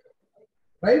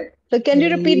 Right? So can you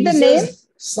repeat the name?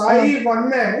 Sai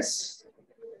Oneness,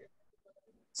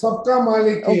 Sabka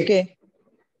Malik. Okay.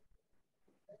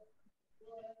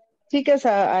 Okay, sir,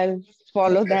 I'll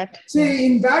follow that. See,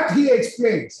 in that he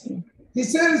explains. He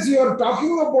says, you are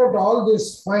talking about all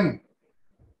this fine,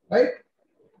 right?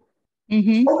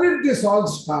 How did this all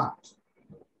start?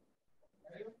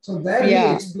 So there he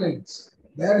explains.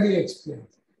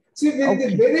 See, when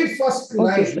the very first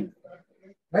life,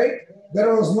 right,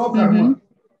 there was no karma.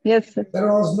 Yes, sir. There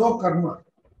was no karma.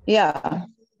 Yeah.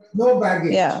 No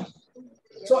baggage. Yeah.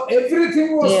 So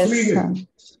everything was free will.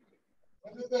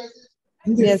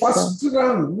 In the first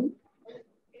run,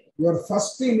 your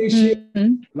first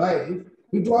initial life,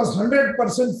 it was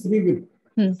 100% free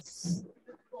will.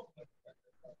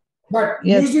 But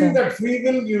using that free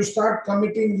will, you start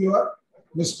committing your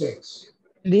mistakes.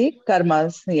 The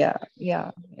karmas, yeah.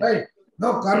 Right.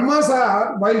 Now, karmas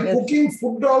are, while cooking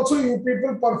food also, you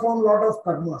people perform a lot of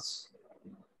karmas.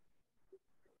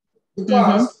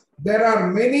 Because there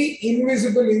are many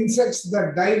invisible insects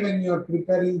that die when you are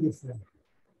preparing the food.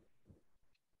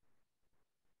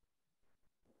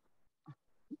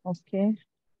 Okay.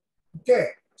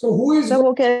 So who is... So,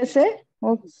 okay.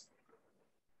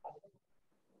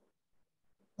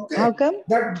 How come?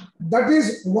 That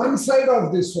is one side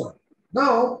of this one.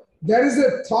 Now, there is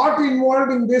a thought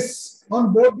involved in this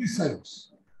on both the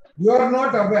sides. You are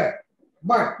not aware.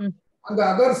 But on the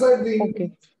other side,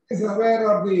 the is aware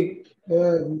of the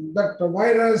that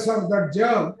virus or that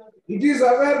germ. It is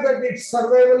aware that its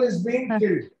survival is being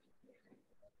killed.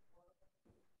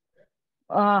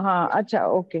 अच्छा,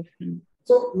 okay.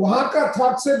 So वहां का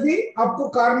thought से भी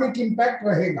आपको karmic impact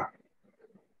रहेगा.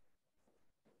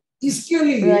 इसके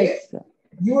लिए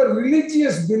your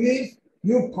religious belief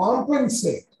you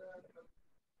compensate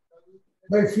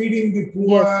by feeding the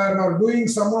poor or doing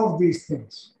some of these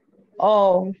things.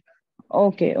 Oh,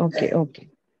 okay.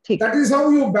 ठीक That is how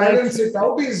you balance it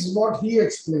out, is what he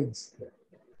explains.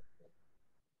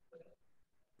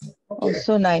 Oh, Okay.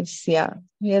 so nice. Yeah.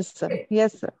 Yes, sir.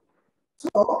 Yes, sir.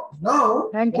 So now,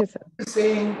 Thank you, sir. what he's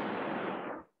saying,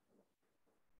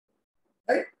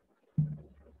 right?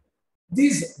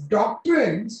 These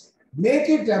doctrines make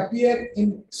it appear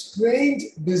in strange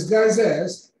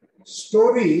disguises,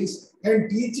 stories, and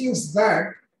teachings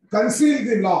that conceal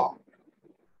the law.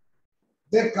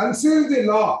 They conceal the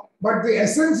law, but the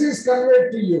essence is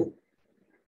conveyed to you.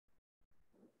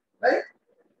 Right?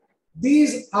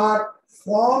 These are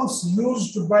forms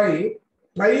used by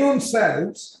triune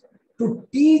selves to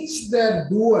teach their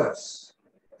doers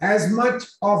as much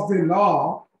of the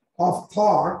law of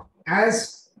thought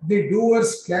as the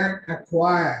doers can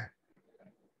acquire.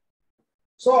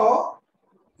 So,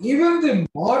 even the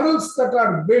morals that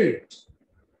are built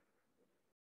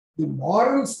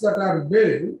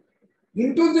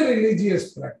into the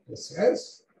religious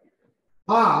practices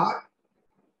are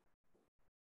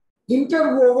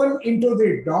interwoven into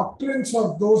the doctrines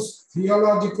of those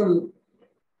theological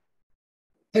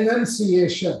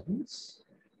enunciations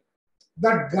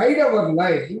that guide our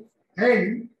life.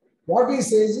 And what he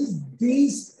says is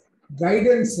these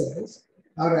guidances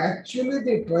are actually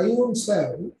the triune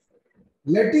self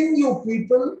letting you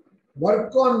people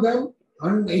work on them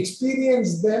and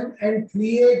experience them and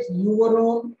create your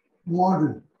own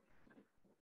model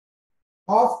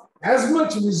of as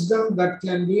much wisdom that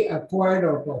can be acquired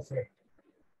out of it.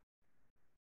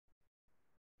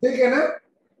 ठीक है ना?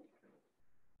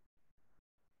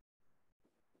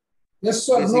 Yes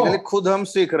or no? Basically खुद हम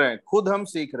सीख रहे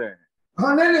हैं.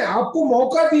 हाँ नहीं, आपको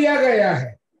मौका दिया गया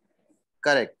है.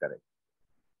 करेक्ट.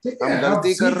 ठीक हम है,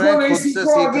 गलती कर रहे हैं, खुद से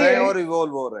सीख रहे हैं और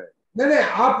इवॉल्व हो रहे हैं. नहीं,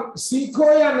 आप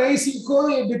सीखो या नहीं सीखो,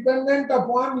 ये dependent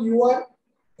upon your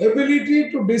ability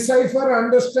to decipher,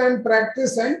 understand,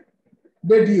 practice and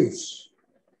deduce.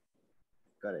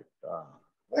 Correct.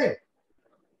 Right.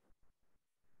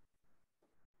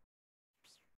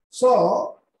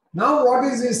 So now what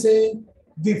is he saying?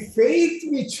 The faith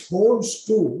which holds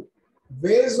to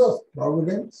ways of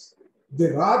providence,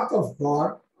 the wrath of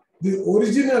God, the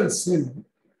original sin,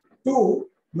 to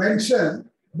mention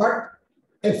but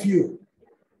a few.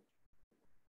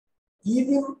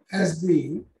 Even as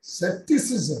the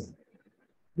skepticism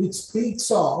which speaks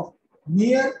of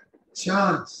mere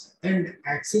chance and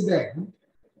accident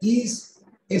is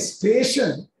a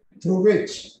station through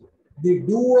which the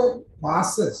doer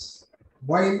passes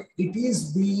while it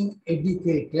is being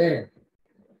educated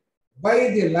by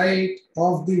the light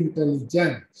of the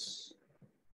intelligence.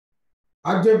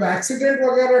 अब जब accident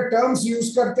वगैरह terms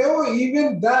use करते हो,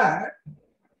 even that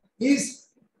is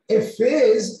a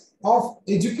phase of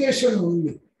education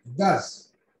only.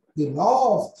 Thus, the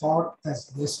law of thought as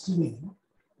destiny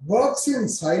works in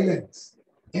silence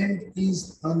and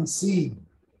is unseen.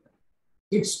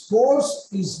 Its course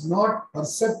is not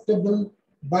perceptible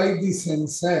by the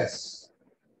senses.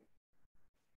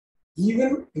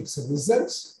 Even its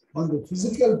results on the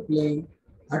physical plane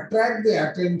attract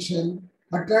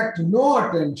no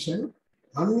attention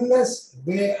unless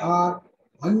they are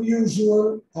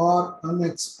unusual or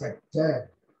unexpected.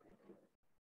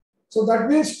 So that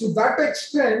means to that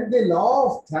extent, the law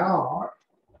of thought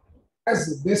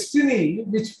as destiny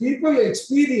which people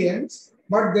experience,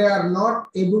 but they are not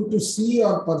able to see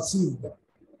or perceive them.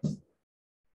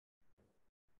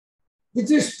 Which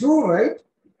is true, right?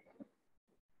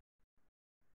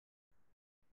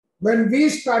 When we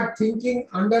start thinking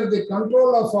under the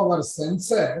control of our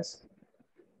senses,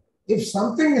 if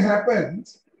something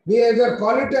happens, we either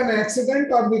call it an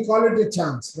accident or we call it a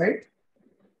chance, right?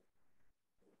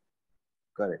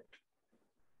 Correct.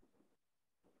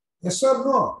 Yes or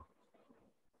no?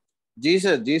 Ji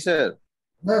sir.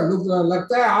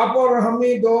 लगता है आप और हम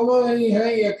ही दोनों ही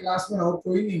हैं ये class में, और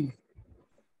कोई नहीं है.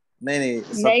 नहीं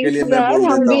सबके लिए मैं बोल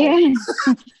देता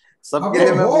हूँ. सबके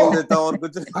लिए मैं बोल देता हूँ और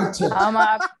कुछ.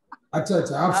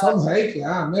 अच्छा आप सब है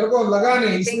क्या? मेरे को लगा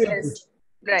नहीं, इसलिए पूछ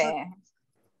रहे हैं.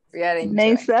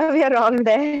 नहीं sir, we are all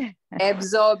there.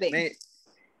 Absorbing. नहीं,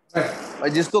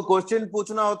 जिसको क्वेश्चन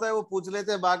पूछना होता है वो पूछ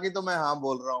लेते हैं, बाकी तो मैं हाँ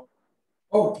बोल रहा हूँ.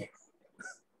 Okay.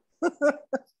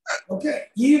 Okay,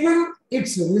 even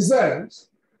its results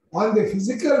on the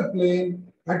physical plane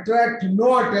attract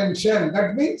no attention.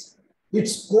 That means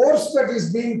its course that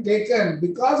is being taken,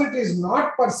 because it is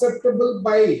not perceptible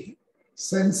by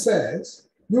senses,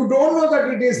 you don't know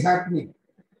that it is happening.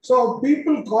 So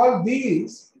people call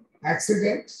these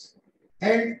accidents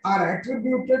and are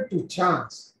attributed to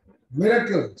chance,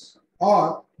 miracles,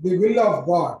 or the will of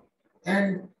God.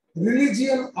 And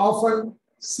religion often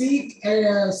seek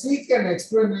an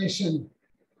explanation,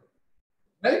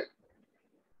 right?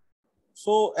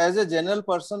 So as a general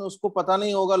person उसको पता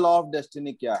नहीं होगा law of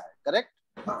destiny क्या है, correct?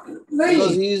 नहीं,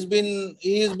 Because he's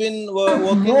been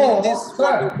working no, in this sir,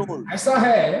 what you told. ऐसा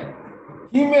है,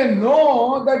 he may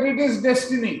know that it is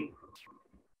destiny.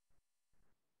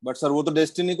 But sir वो तो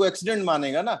destiny को accident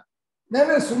मानेगा ना?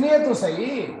 नहीं, सुनिए तो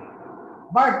सही.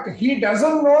 But he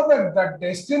doesn't know that that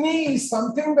destiny is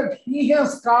something that he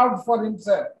has carved for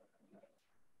himself.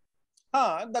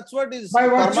 हाँ, that's what is By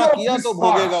virtue Karma of किया his तो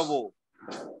भोगेगा thoughts. वो.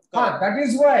 That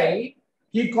is why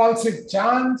he calls it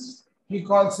chance, he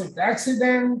calls it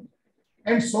accident,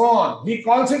 and so on. He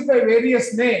calls it by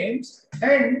various names,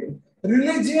 and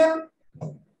religion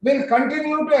will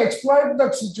continue to exploit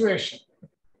that situation.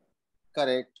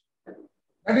 Correct.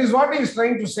 That is what he is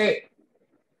trying to say.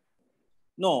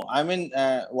 No, I mean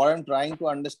what I'm trying to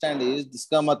understand is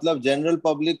इसका मतलब general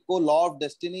public को law of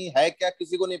destiny है क्या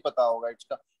किसी को नहीं पता होगा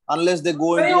इसका, unless they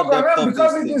go into the depth of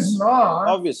because these it things. is not.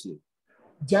 Obviously.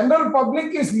 General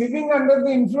public is living under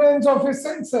the influence of his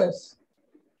senses.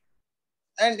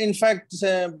 And in fact,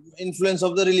 influence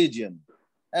of the religion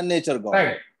and nature God.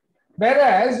 Right.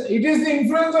 Whereas it is the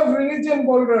influence of religion,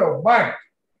 bol rahe ho. But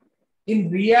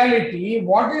in reality,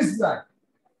 what is that?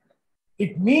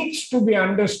 It needs to be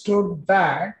understood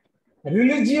that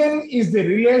religion is the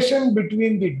relation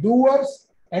between the doers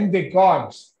and the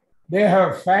gods. They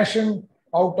have fashioned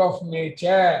out of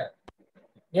nature.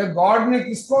 ये God ने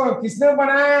किसने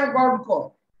बनाया है? God को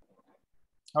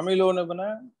हम ही लोगों ने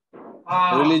बनाया.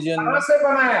 रिलीजन कहां से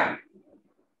बनाया?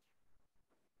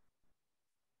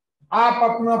 आप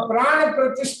अपना प्राण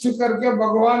प्रतिष्ठित करके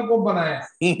भगवान को बनाया.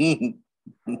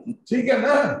 ठीक है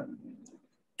ना?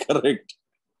 करेक्ट.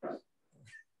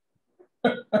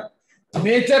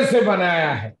 नेचर से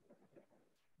बनाया है.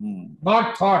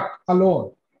 Not thought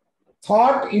alone.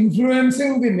 Thought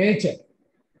influencing the nature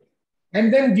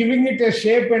and then giving it a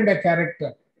shape and a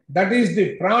character. That is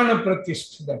the prana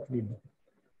pratishtha that we do.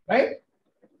 Right?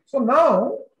 So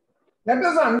now, let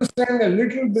us understand a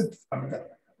little bit further.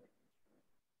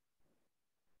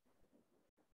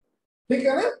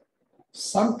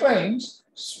 Sometimes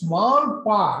small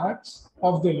parts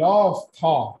of the law of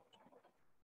thought.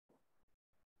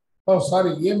 Oh,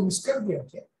 sorry, ये miss कर दिया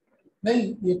क्या?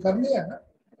 नहीं, ये कर लिया ना?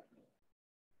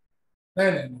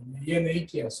 नहीं, ये नहीं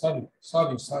किया.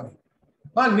 Sorry.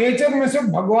 हाँ, नेचर में से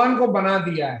भगवान को बना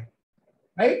दिया है.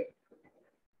 Right?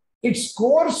 Its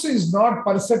course is not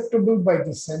perceptible by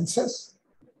the senses.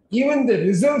 Even the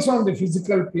results on the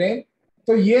physical plane.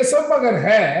 तो ये सब अगर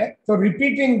है, तो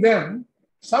repeating them,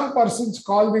 some persons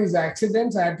call these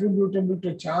accidents attributable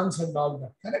to chance and all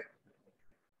that. Correct?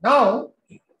 Now,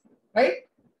 right?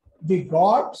 The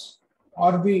gods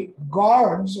or the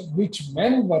gods which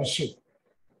men worship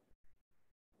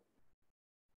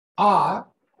are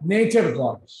nature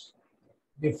gods.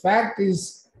 The fact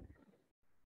is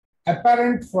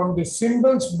apparent from the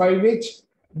symbols by which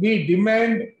we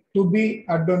demand to be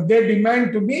adorned. They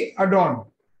demand to be adorned.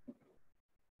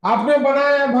 आपने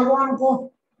बनाया भगवान को,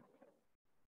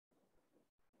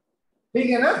 ठीक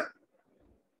है ना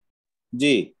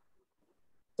जी?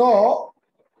 तो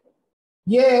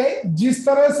ये जिस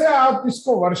तरह से आप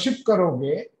इसको वर्शिप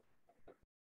करोगे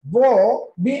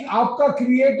वो भी आपका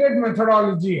क्रिएटेड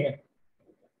मेथोडोलॉजी है.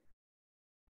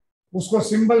 उसको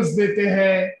सिंबल्स देते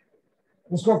हैं,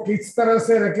 उसको किस तरह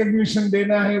से रिकॉग्निशन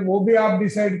देना है वो भी आप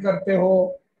डिसाइड करते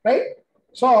हो. Right?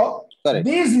 So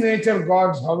these nature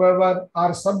gods, however,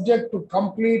 are subject to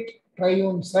complete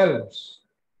triune selves.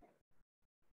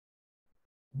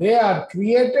 They are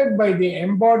created by the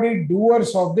embodied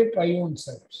doers of the triune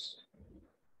selves.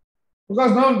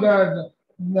 Because now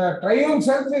the triune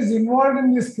self is involved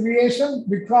in this creation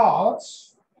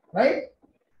because, right?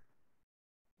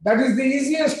 That is the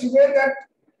easiest way that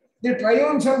the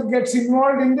triune self gets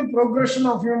involved in the progression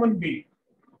of human being.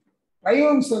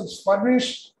 Triune selves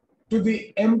furnish to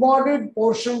the embodied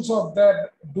portions of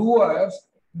their doers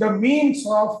the means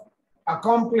of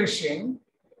accomplishing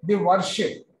the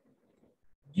worship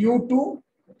due to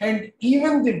and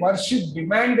even the worship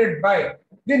demanded by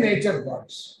the nature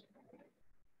gods.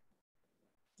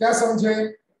 क्या समझे?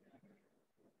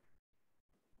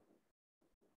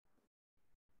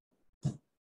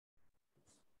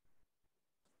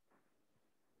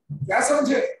 क्या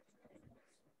समझे?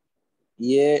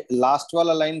 ये last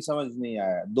वाला line समझ नहीं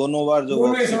आया. दोनों बार जो वो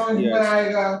नहीं समझ में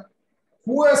आएगा.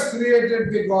 Who has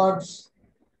created the gods?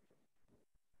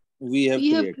 We have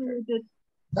created.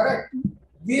 Correct.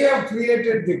 We have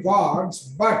created the gods,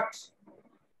 but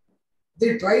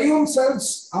the triune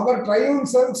selves, our triune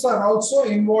selves are also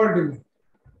involved in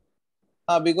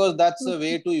it. Because that's a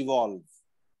way to evolve.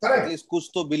 Correct. At least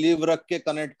कुछ तो believe रख के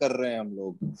connect कर रहे हैं हम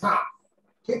लोग. हाँ,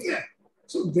 ठीक है.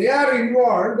 So they are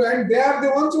involved and they are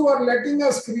the ones who are letting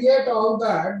us create all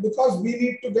that because we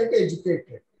need to get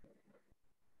educated.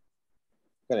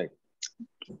 Correct.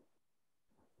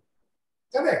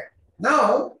 Correct.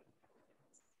 Now,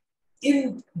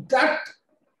 in that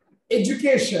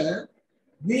education,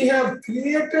 we have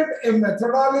created a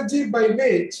methodology by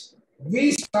which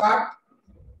we start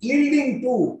yielding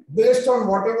to, based on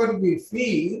whatever we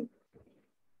feel,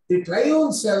 the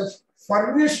triune self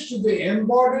furnished the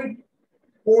embodied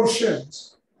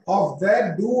portions of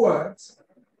their doers,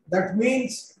 that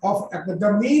means of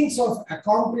the means of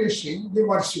accomplishing the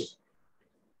worship.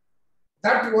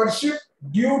 That worship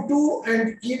due to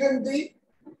and even the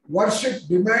worship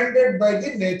demanded by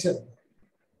the nature.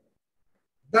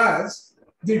 Thus,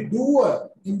 the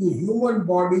doer in the human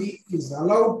body is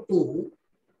allowed to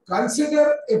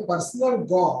consider a personal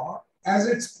God as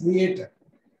its creator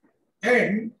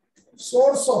and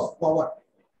source of power,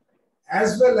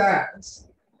 as well as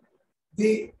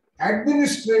the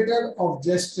administrator of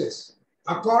justice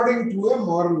according to a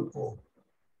moral code.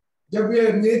 जब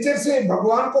ये nature से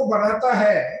भगवान को बनाता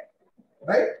है,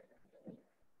 right?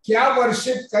 क्या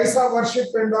worship, कैसा worship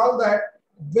and all that,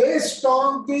 based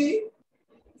on the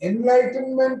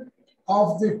enlightenment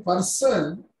of the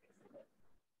person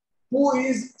who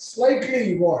is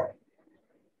slightly evolved.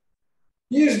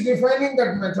 He is defining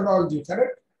that methodology,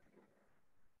 correct?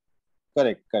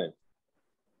 Correct, correct.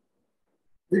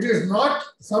 It is not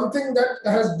something that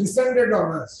has descended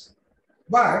on us,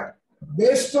 but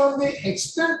based on the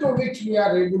extent to which we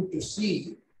are able to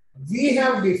see, we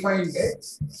have defined it.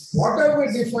 What have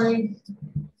we defined?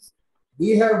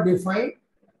 We have defined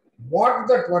what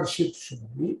that worship should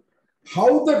be,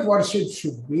 how that worship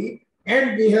should be,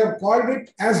 and we have called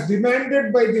it as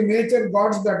demanded by the nature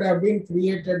gods that have been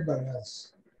created by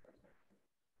us.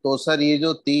 तो sir ये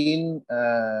जो 3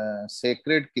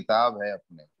 sacred किताब है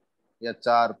अपने, या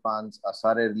 4-5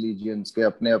 सारे religions के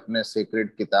अपने अपने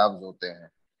सेक्रेड किताब होते हैं,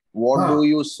 what do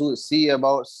you say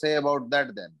about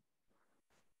that then?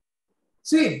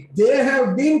 See, they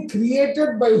have been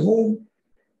created by whom?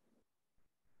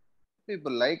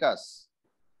 People like us.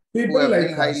 People who have like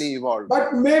been us. highly evolved.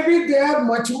 But maybe they are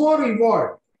much more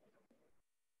evolved.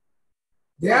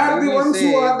 They are the ones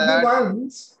who are the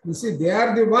ones, you see, they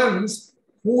are the ones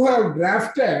who have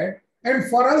drafted, and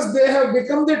for us they have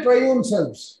become the triune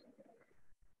selves.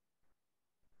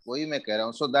 वही मैं कह रहा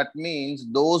हूँ. So that means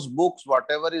those books,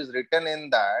 whatever is written in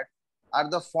that, are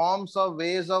the forms of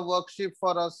ways of worship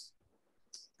for us.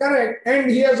 Correct. And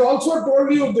he has also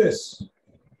told you this.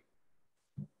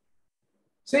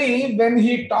 See, when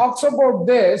he talks about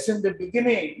this in the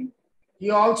beginning, he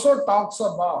also talks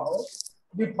about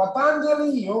the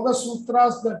Patanjali Yoga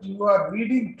Sutras that you are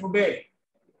reading today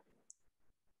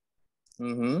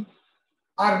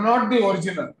are not the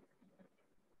original.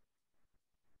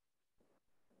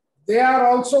 They are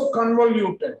also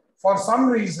convoluted for some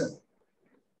reason.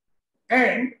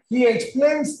 And he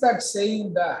explains that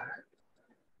saying that,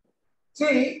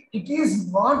 see, it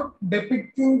is not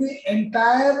depicting the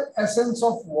entire essence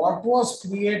of what was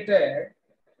created,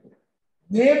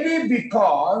 maybe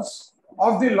because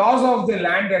of the laws of the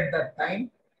land at that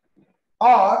time,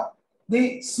 or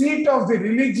the seat of the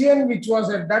religion which was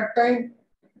at that time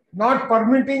not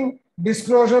permitting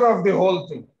disclosure of the whole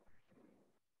thing.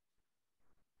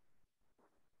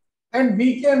 And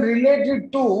we can relate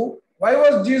it to, why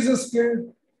was Jesus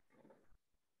killed?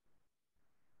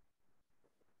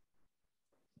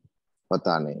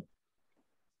 पता नहीं.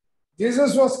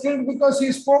 Jesus was killed because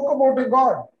he spoke about a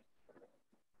God.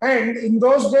 And in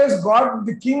those days, God,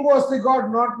 the king was the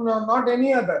God, not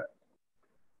any other.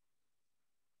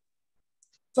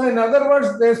 So in other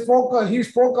words, he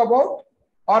spoke about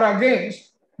or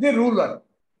against the ruler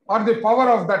or the power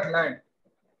of that land.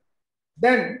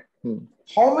 Then,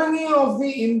 how many of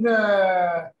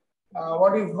the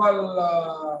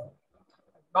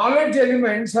knowledge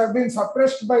elements have been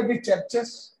suppressed by the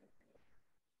churches?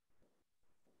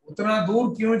 उतना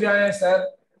दूर क्यों जाए sir?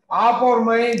 आप और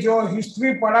मैं जो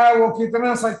history पढ़ा है वो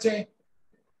कितना सच है?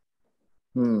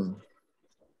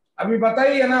 अभी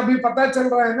बताइए ना, अभी पता चल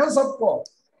रहा है ना सबको?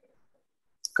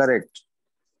 करेक्ट.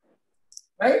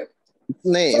 राइट?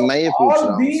 नहीं, So मैं ये पूछ रहा हूँ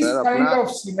सर, all these kind अपना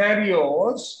of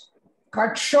scenarios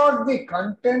cut short the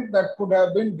content that could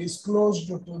have been disclosed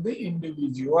to the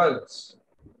individuals.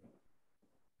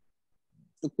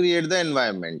 to create the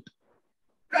environment.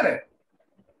 Correct.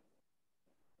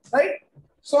 Right?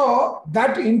 So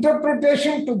that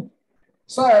interpretation to,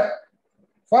 sir,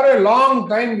 for a long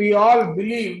time we all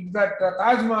believed that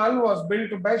Taj Mahal was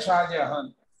built by Shah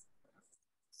Jahan.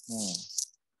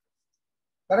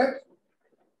 Correct?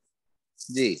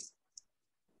 Ji.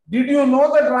 Did you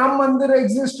know that Ram Mandir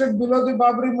existed below the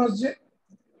Babri Masjid?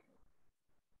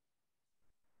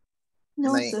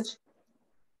 No, नहीं. sir.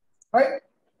 Right?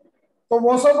 तो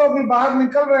वो सब अभी बाहर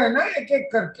निकल रहे हैं ना एक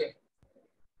एक करके.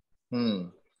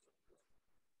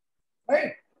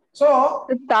 Right? So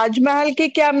ताजमहल की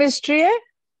क्या मिस्ट्री है?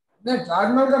 नहीं,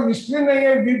 ताजमहल का मिस्ट्री नहीं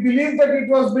है. We believe that it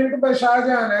was built by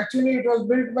Shahjahan. Actually, it was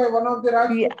built by one of the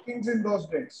Rajput kings in those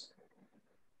days.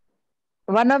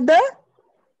 One of the?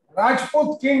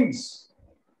 Rajput kings.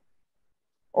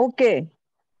 Okay.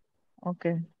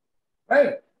 Okay.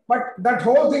 Right? But that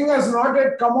whole thing has not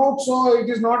yet come out, so it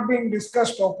is not being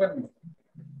discussed openly.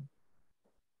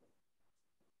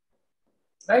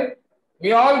 Right?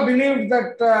 We all believed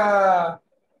that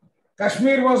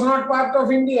Kashmir was not part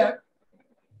of India.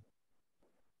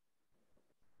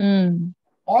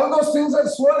 All those things are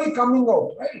slowly coming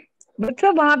out, right?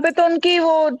 मतलब वहां पे तो उनकी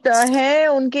वो है,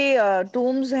 उनकी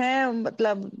tombs हैं,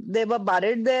 मतलब they were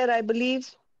buried there, I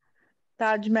believe,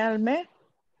 Taj Mahal में.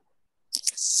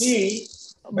 See,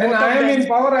 when I am in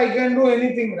power, I can do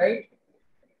anything, right?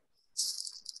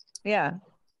 Yeah.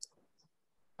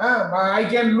 I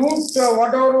can loot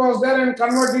whatever was there and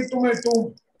convert it to my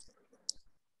tomb.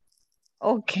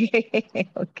 Okay.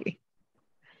 Okay.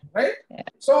 Right? Yeah.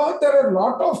 So there are a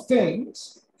lot of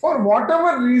things, for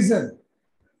whatever reason,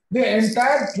 the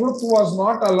entire truth was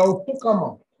not allowed to come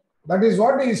out. That is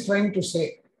what he is trying to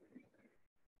say.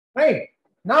 Right?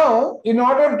 Now, in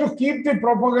order to keep the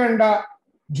propaganda,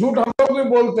 झूठ हम लोग भी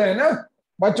बोलते हैं ना,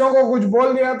 बच्चों को कुछ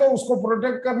बोल दिया तो उसको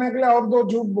प्रोटेक्ट करने के लिए और दो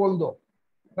झूठ बोल दो.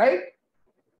 Right?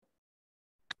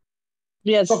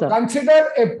 Yes, so sir.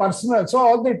 Consider a personal.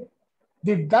 So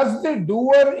does the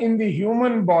doer in the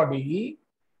human body,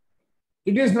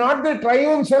 it is not the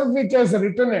triune self which has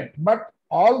written it, but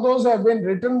all those have been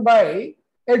written by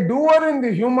a doer in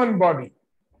the human body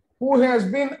who has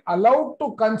been allowed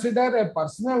to consider a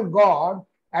personal God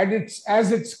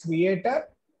as its creator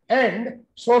and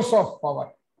source of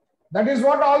power. That is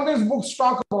what all these books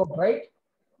talk about, right?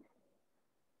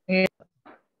 Yeah.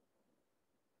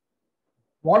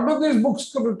 What do these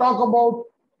books talk about?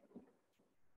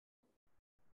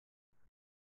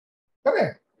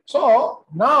 Correct. So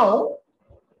now,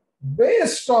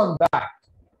 based on that,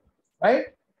 right?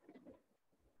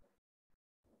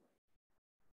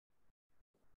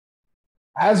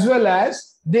 As well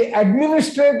as the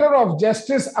administrator of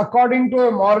justice according to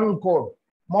a moral code.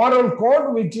 Moral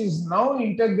code which is now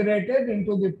integrated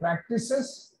into the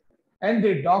practices and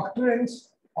the doctrines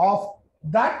of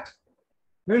that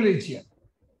religion.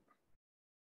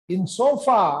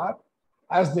 Insofar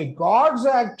as the God's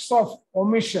acts of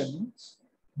omissions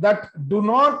that do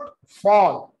not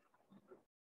fall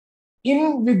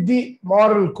in with the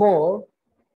moral code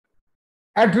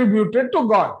attributed to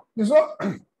God. So,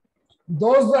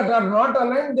 those that are not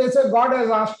aligned, they say God has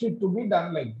asked it to be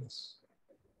done like this.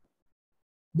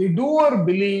 The doer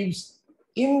believes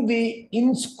in the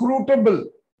inscrutable,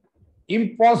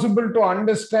 impossible to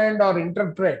understand or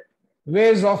interpret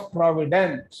ways of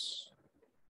providence.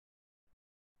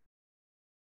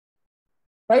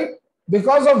 Right?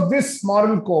 Because of this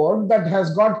moral code that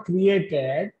has got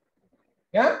created,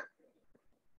 yeah,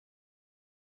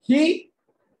 he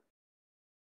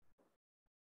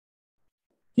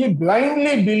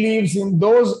blindly believes in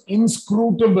those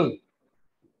inscrutable,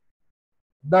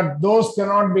 that those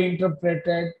cannot be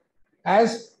interpreted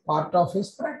as part of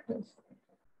his practice.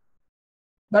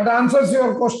 That answers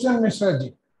your question, Mr.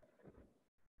 Ji.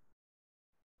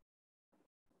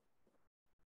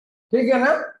 ठीक है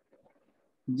ना?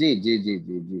 जी जी जी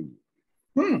जी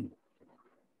जी.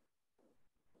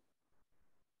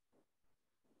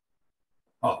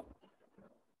 Oh.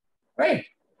 Right.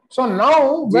 So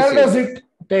now, where does it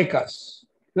take us?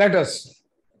 Let us see.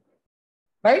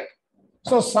 Right?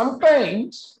 So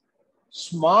sometimes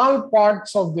small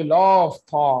parts of the law of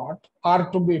thought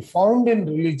are to be found in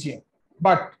religion.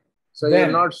 But so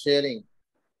you're not sharing.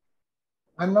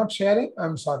 I'm not sharing?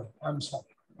 I'm sorry. I'm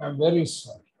sorry. I'm very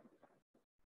sorry.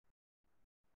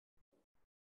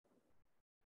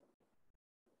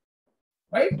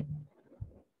 Right?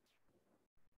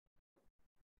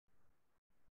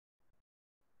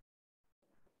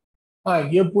 हाँ,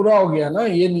 ये पूरा हो गया ना,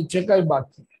 ये नीचे का ही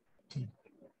बाकी है.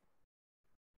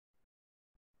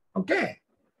 Okay.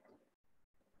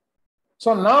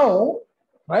 So now,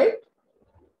 right?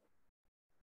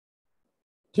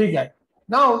 ठीक है.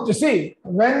 Now, you see,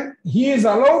 when he is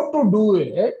allowed to do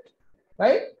it,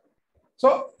 right?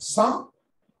 So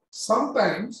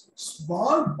sometimes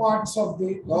small parts of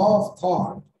the law of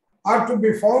thought are to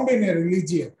be found in a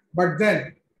religion, but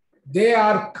then they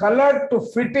are colored to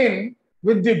fit in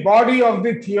with the body of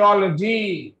the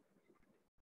theology.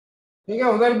 ठीक है,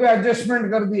 उधर भी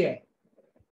adjustment कर दिया.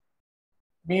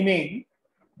 Meaning,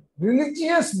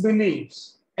 religious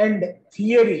beliefs and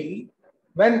theory,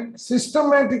 when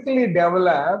systematically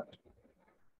developed,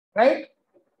 right?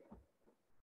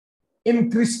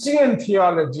 In Christian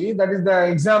theology, that is the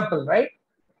example, right?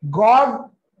 God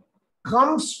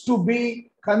comes to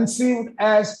be conceived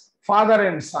as Father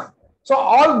and Son. So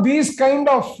all these kind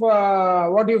of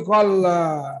what you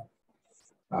call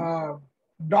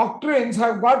doctrines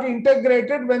have got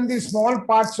integrated when the small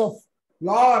parts of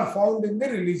law are found in the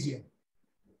religion.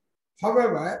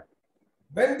 However,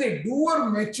 when the doer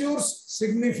matures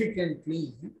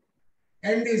significantly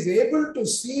and is able to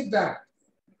see that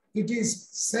it is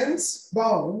sense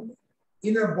bound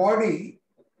in a body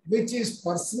which is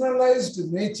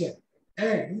personalized nature,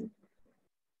 and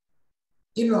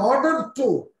in order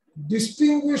to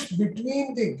distinguish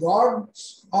between the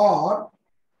gods or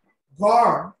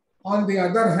God on the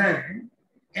other hand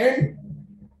and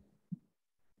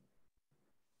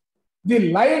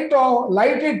the light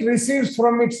it receives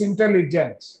from its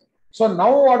intelligence. So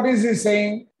now what is he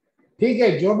saying? ठीक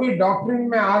है, जो भी doctrine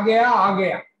में आ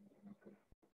गया.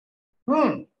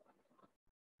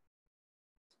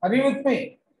 Are you with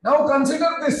me? Now consider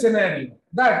this scenario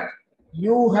that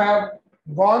you have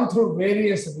gone through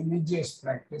various religious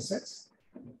practices.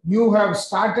 You have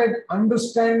started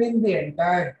understanding the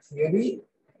entire theory,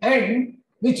 and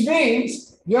which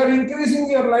means you are increasing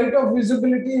your light of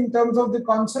visibility in terms of the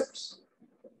concepts.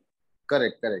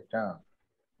 Correct.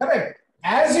 Correct.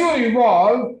 As you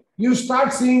evolve, you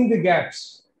start seeing the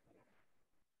gaps.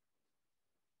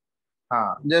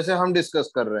 हाँ, जैसे हम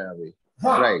discuss कर रहे हैं अभी.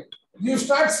 Right. You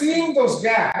start seeing those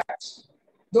gaps,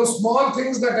 those small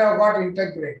things that have got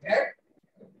integrated.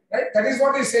 Right? That is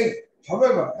what he's saying.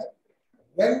 However,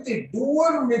 when the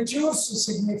doer matures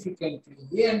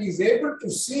significantly and is able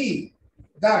to see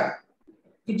that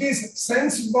it is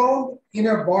sense bound in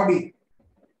a body,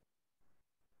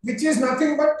 which is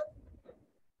nothing but,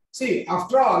 see,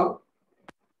 after all,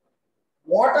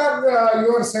 what are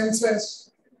your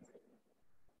senses?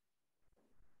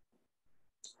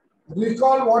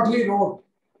 Recall what he wrote.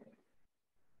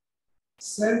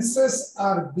 Senses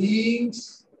are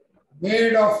beings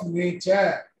made of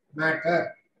nature,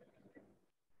 matter.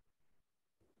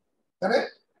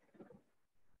 Correct?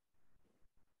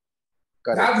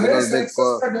 Correct. That is senses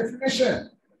the definition.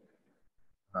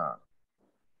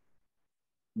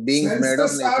 Beings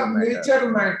senses made of nature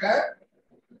matter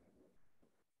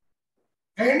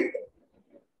and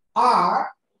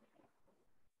are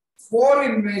four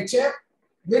in nature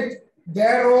with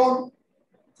their own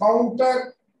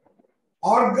counter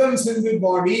organs in the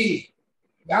body.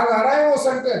 याद आ रहा है वो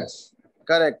sentence?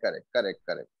 Correct.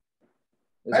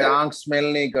 जैसे आंख smell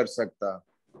नहीं कर सकता.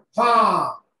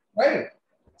 हाँ, right.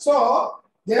 So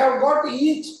they have got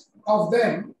each of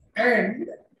them, and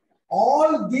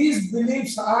all these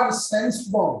beliefs are sense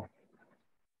bound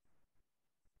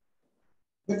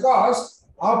because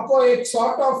आपको एक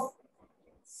sort of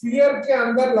fear के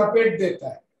अंदर लपेट देता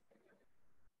है.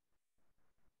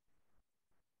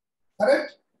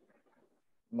 Correct?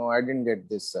 No, I didn't get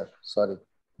this, sir. Sorry.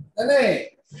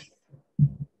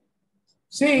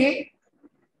 See,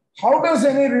 how does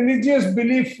any religious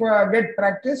belief get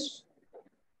practiced?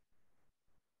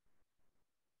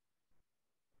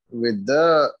 With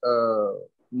the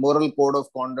moral code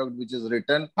of conduct which is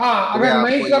written. हाँ, अगर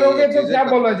नहीं करोगे तो क्या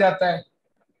बोला जाता है?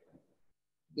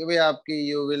 कि भाई आपकी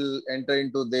you will enter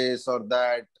into this or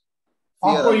that.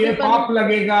 आपको ये पाप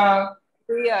लगेगा.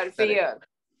 Fear.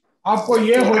 आपको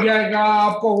ये हो जाएगा,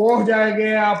 आपको वो हो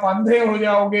जाएंगे, आप अंधे हो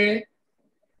जाओगे.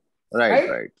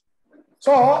 Right.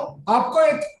 So आपको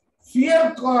एक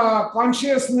fear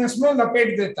consciousness में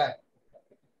लपेट देता है.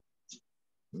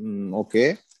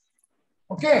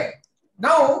 Okay.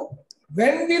 Now,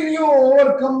 when will you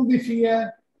overcome the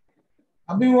fear?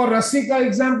 अभी वो रस्सी का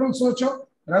एग्जाम्पल सोचो,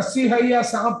 रस्सी है या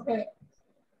सांप है?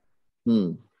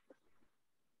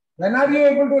 When are you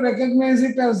able to recognize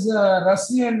it as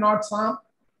रस्सी and not सांप?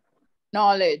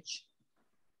 Knowledge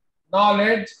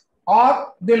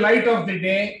or the light of the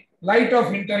day, light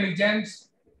of intelligence,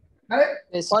 right?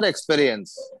 Or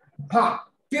experience.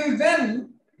 Till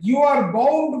then, you are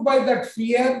bound by that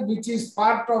fear which is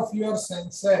part of your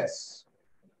senses.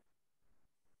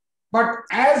 But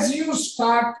as you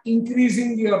start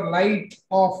increasing your light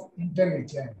of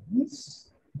intelligence,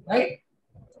 right,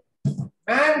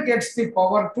 man gets the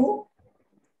power to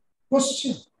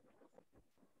question.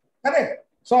 Correct?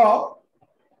 So,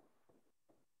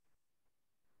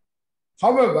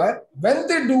 however, when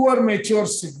the doer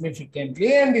matures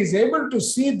significantly and is able to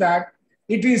see that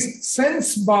it is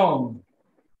sense bound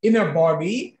in a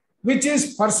body which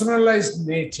is personalized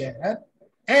nature.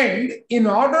 And in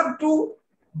order to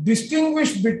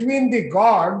distinguish between the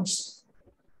gods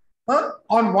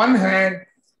on one hand,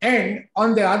 and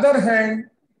on the other hand,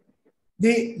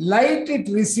 the light it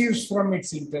receives from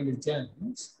its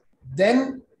intelligence,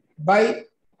 then by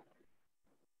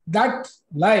that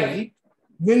light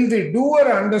will the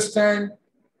doer understand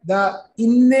the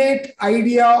innate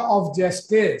idea of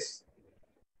justice,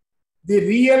 the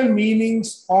real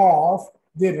meanings of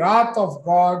the wrath of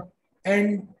God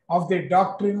and of the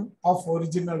doctrine of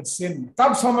original sin.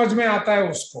 तब समझ में आता है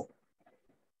उसको.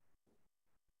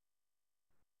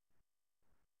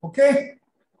 Okay?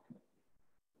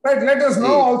 Right, let us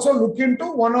now also look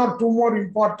into one or two more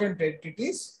important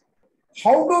entities.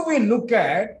 How do we look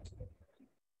at,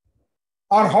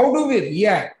 or how do we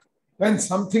react when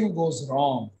something goes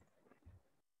wrong?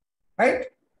 Right?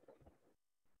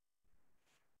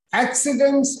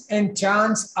 Accidents and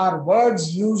chance are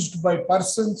words used by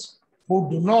persons who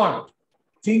do not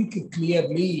think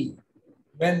clearly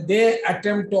when they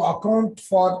attempt to account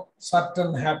for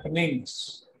certain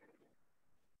happenings.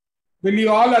 Will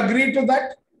you all agree to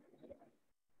that?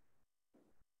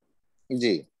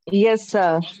 Ji. Yes,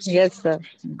 sir. Yes, sir.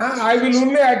 I will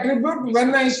only attribute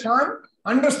when I can't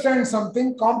understand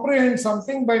something, comprehend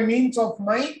something by means of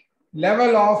my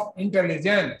level of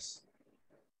intelligence.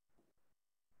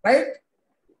 Right?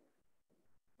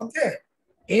 Okay.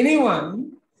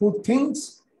 Anyone who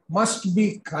thinks must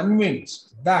be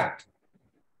convinced that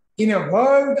in a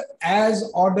world as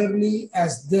orderly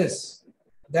as this,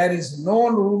 there is no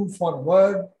room for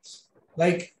words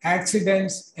like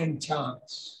accidents and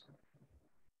chance.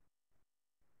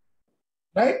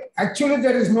 Right? Actually,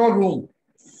 there is no room.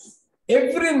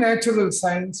 Every natural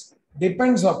science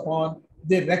depends upon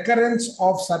the recurrence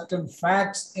of certain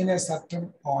facts in a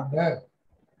certain order.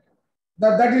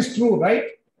 That is true, right?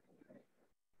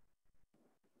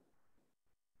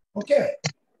 Okay.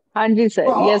 Anji, sir.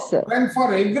 So, Yes, sir. when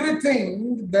for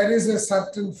everything there is a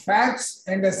certain facts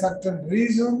and a certain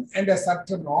reason and a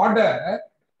certain order,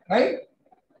 right?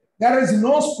 There is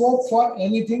no scope for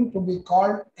anything to be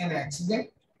called an accident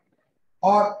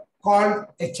or called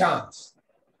a chance.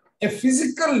 A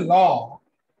physical law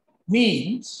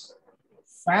means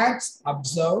facts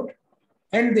observed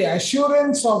and the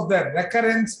assurance of their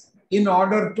recurrence in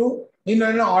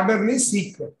an orderly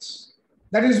sequence.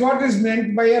 That is what is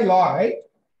meant by a law, right?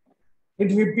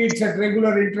 It repeats at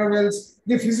regular intervals.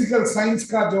 The physical science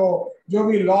ka jo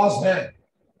bhi laws hai,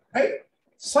 right?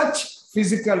 Such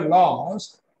physical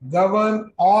laws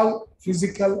govern all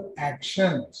physical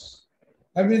actions.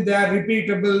 I mean, they are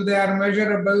repeatable, they are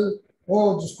measurable.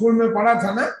 Oh, school mein padha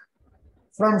tha na?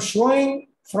 From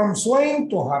sowing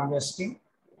to harvesting,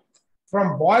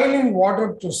 from boiling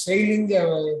water to sailing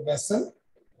a vessel,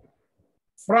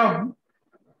 from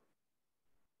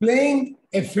playing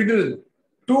a fiddle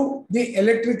to the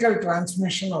electrical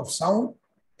transmission of sound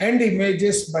and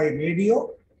images by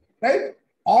radio, right?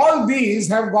 All these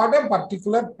have got a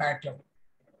particular pattern,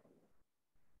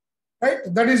 right?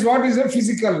 That is what is a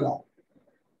physical law.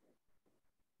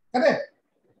 Correct?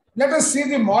 Let us see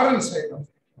the moral side of it.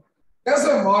 Does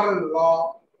a moral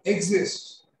law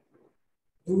exist?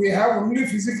 Do we have only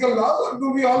physical laws or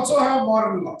do we also have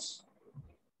moral laws?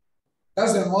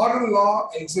 Does a moral law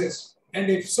exist? And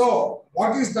if so,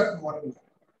 what is that moral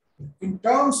law? In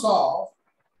terms of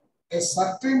a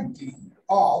certainty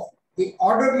of the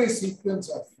orderly sequence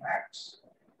of facts.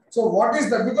 So what is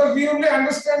that? Because we only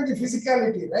understand the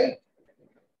physicality, right?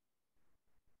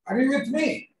 Are you with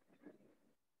me?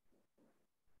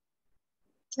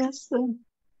 Yes, sir.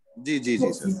 Ji,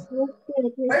 sir.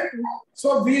 Right?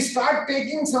 So we start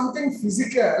taking something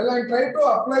physical and try to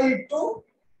apply it to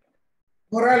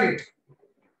morality.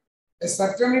 A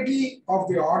certainty of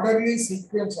the orderly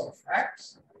sequence of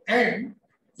facts and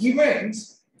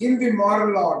events in the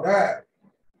moral order.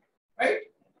 Right?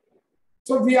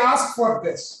 So we ask for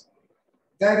this.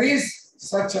 There is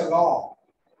such a law.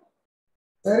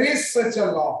 There is such a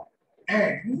law.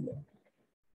 And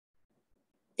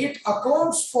it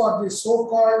accounts for the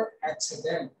so-called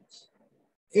accidents.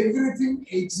 Everything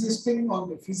existing on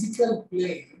the physical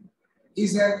plane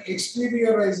is an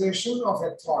exteriorization of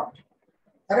a thought.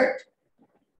 Correct?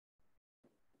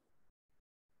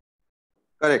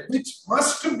 Correct. Which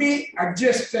must be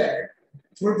adjusted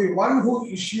through the one who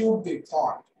issued the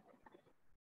thought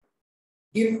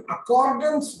in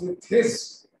accordance with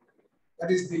his,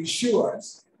 that is the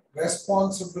issuer's,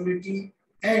 responsibility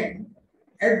and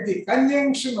at the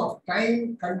conjunction of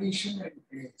time, condition and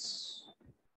place.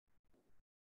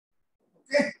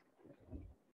 Okay?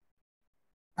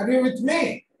 Are you with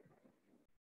me?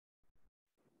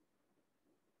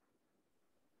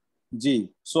 जी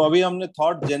सो अभी हमने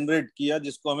thought generate किया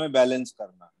जिसको हमें balance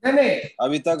करना। नहीं,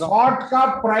 अभी तक thought का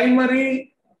प्राइमरी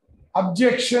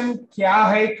ऑब्जेक्शन क्या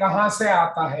है, कहां से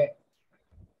आता है?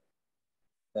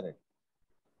 करेक्ट।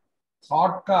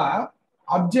 थॉट का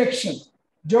ऑब्जेक्शन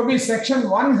जो भी सेक्शन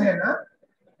 1 है ना,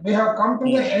 we have come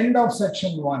to the end of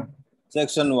section 1।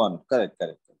 Section 1 correct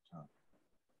correct.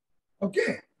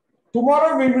 Okay,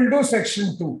 tomorrow we will do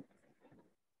section 2।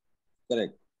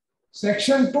 Correct.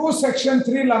 Section 2 section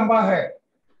 3 लंबा है,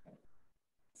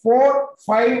 4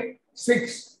 5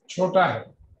 6 छोटा है।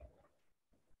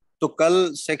 तो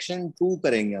कल सेक्शन 2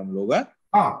 करेंगे हम लोग।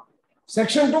 हाँ,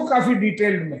 सेक्शन 2 काफी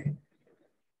डिटेल्ड में है।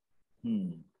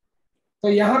 तो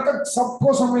यहां तक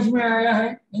सबको समझ में आया है,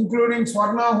 including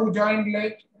Swarna who joined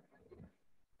late?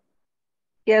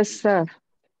 Yes, sir.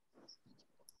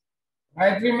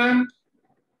 Gayatri ma'am?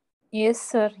 Yes,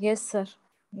 sir. Yes, sir.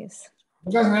 Yes.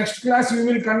 Because next class you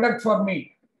will conduct for me.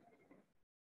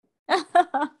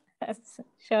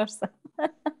 Sure, sir.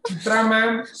 Chitra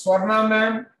ma'am, Swarna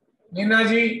ma'am, Meena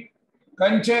ji,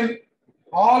 Kanchan,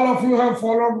 all of you have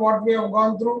followed what we have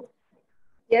gone through.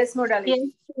 Yes, Modali. Yes,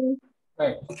 sir.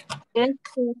 Right. Yes,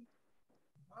 sir.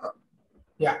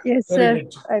 Yeah. Yes, very sir.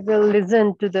 good. I will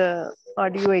listen to the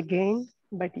audio again.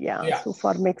 But yeah, Yeah. so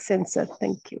far makes sense, sir.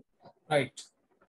 Thank you. Right.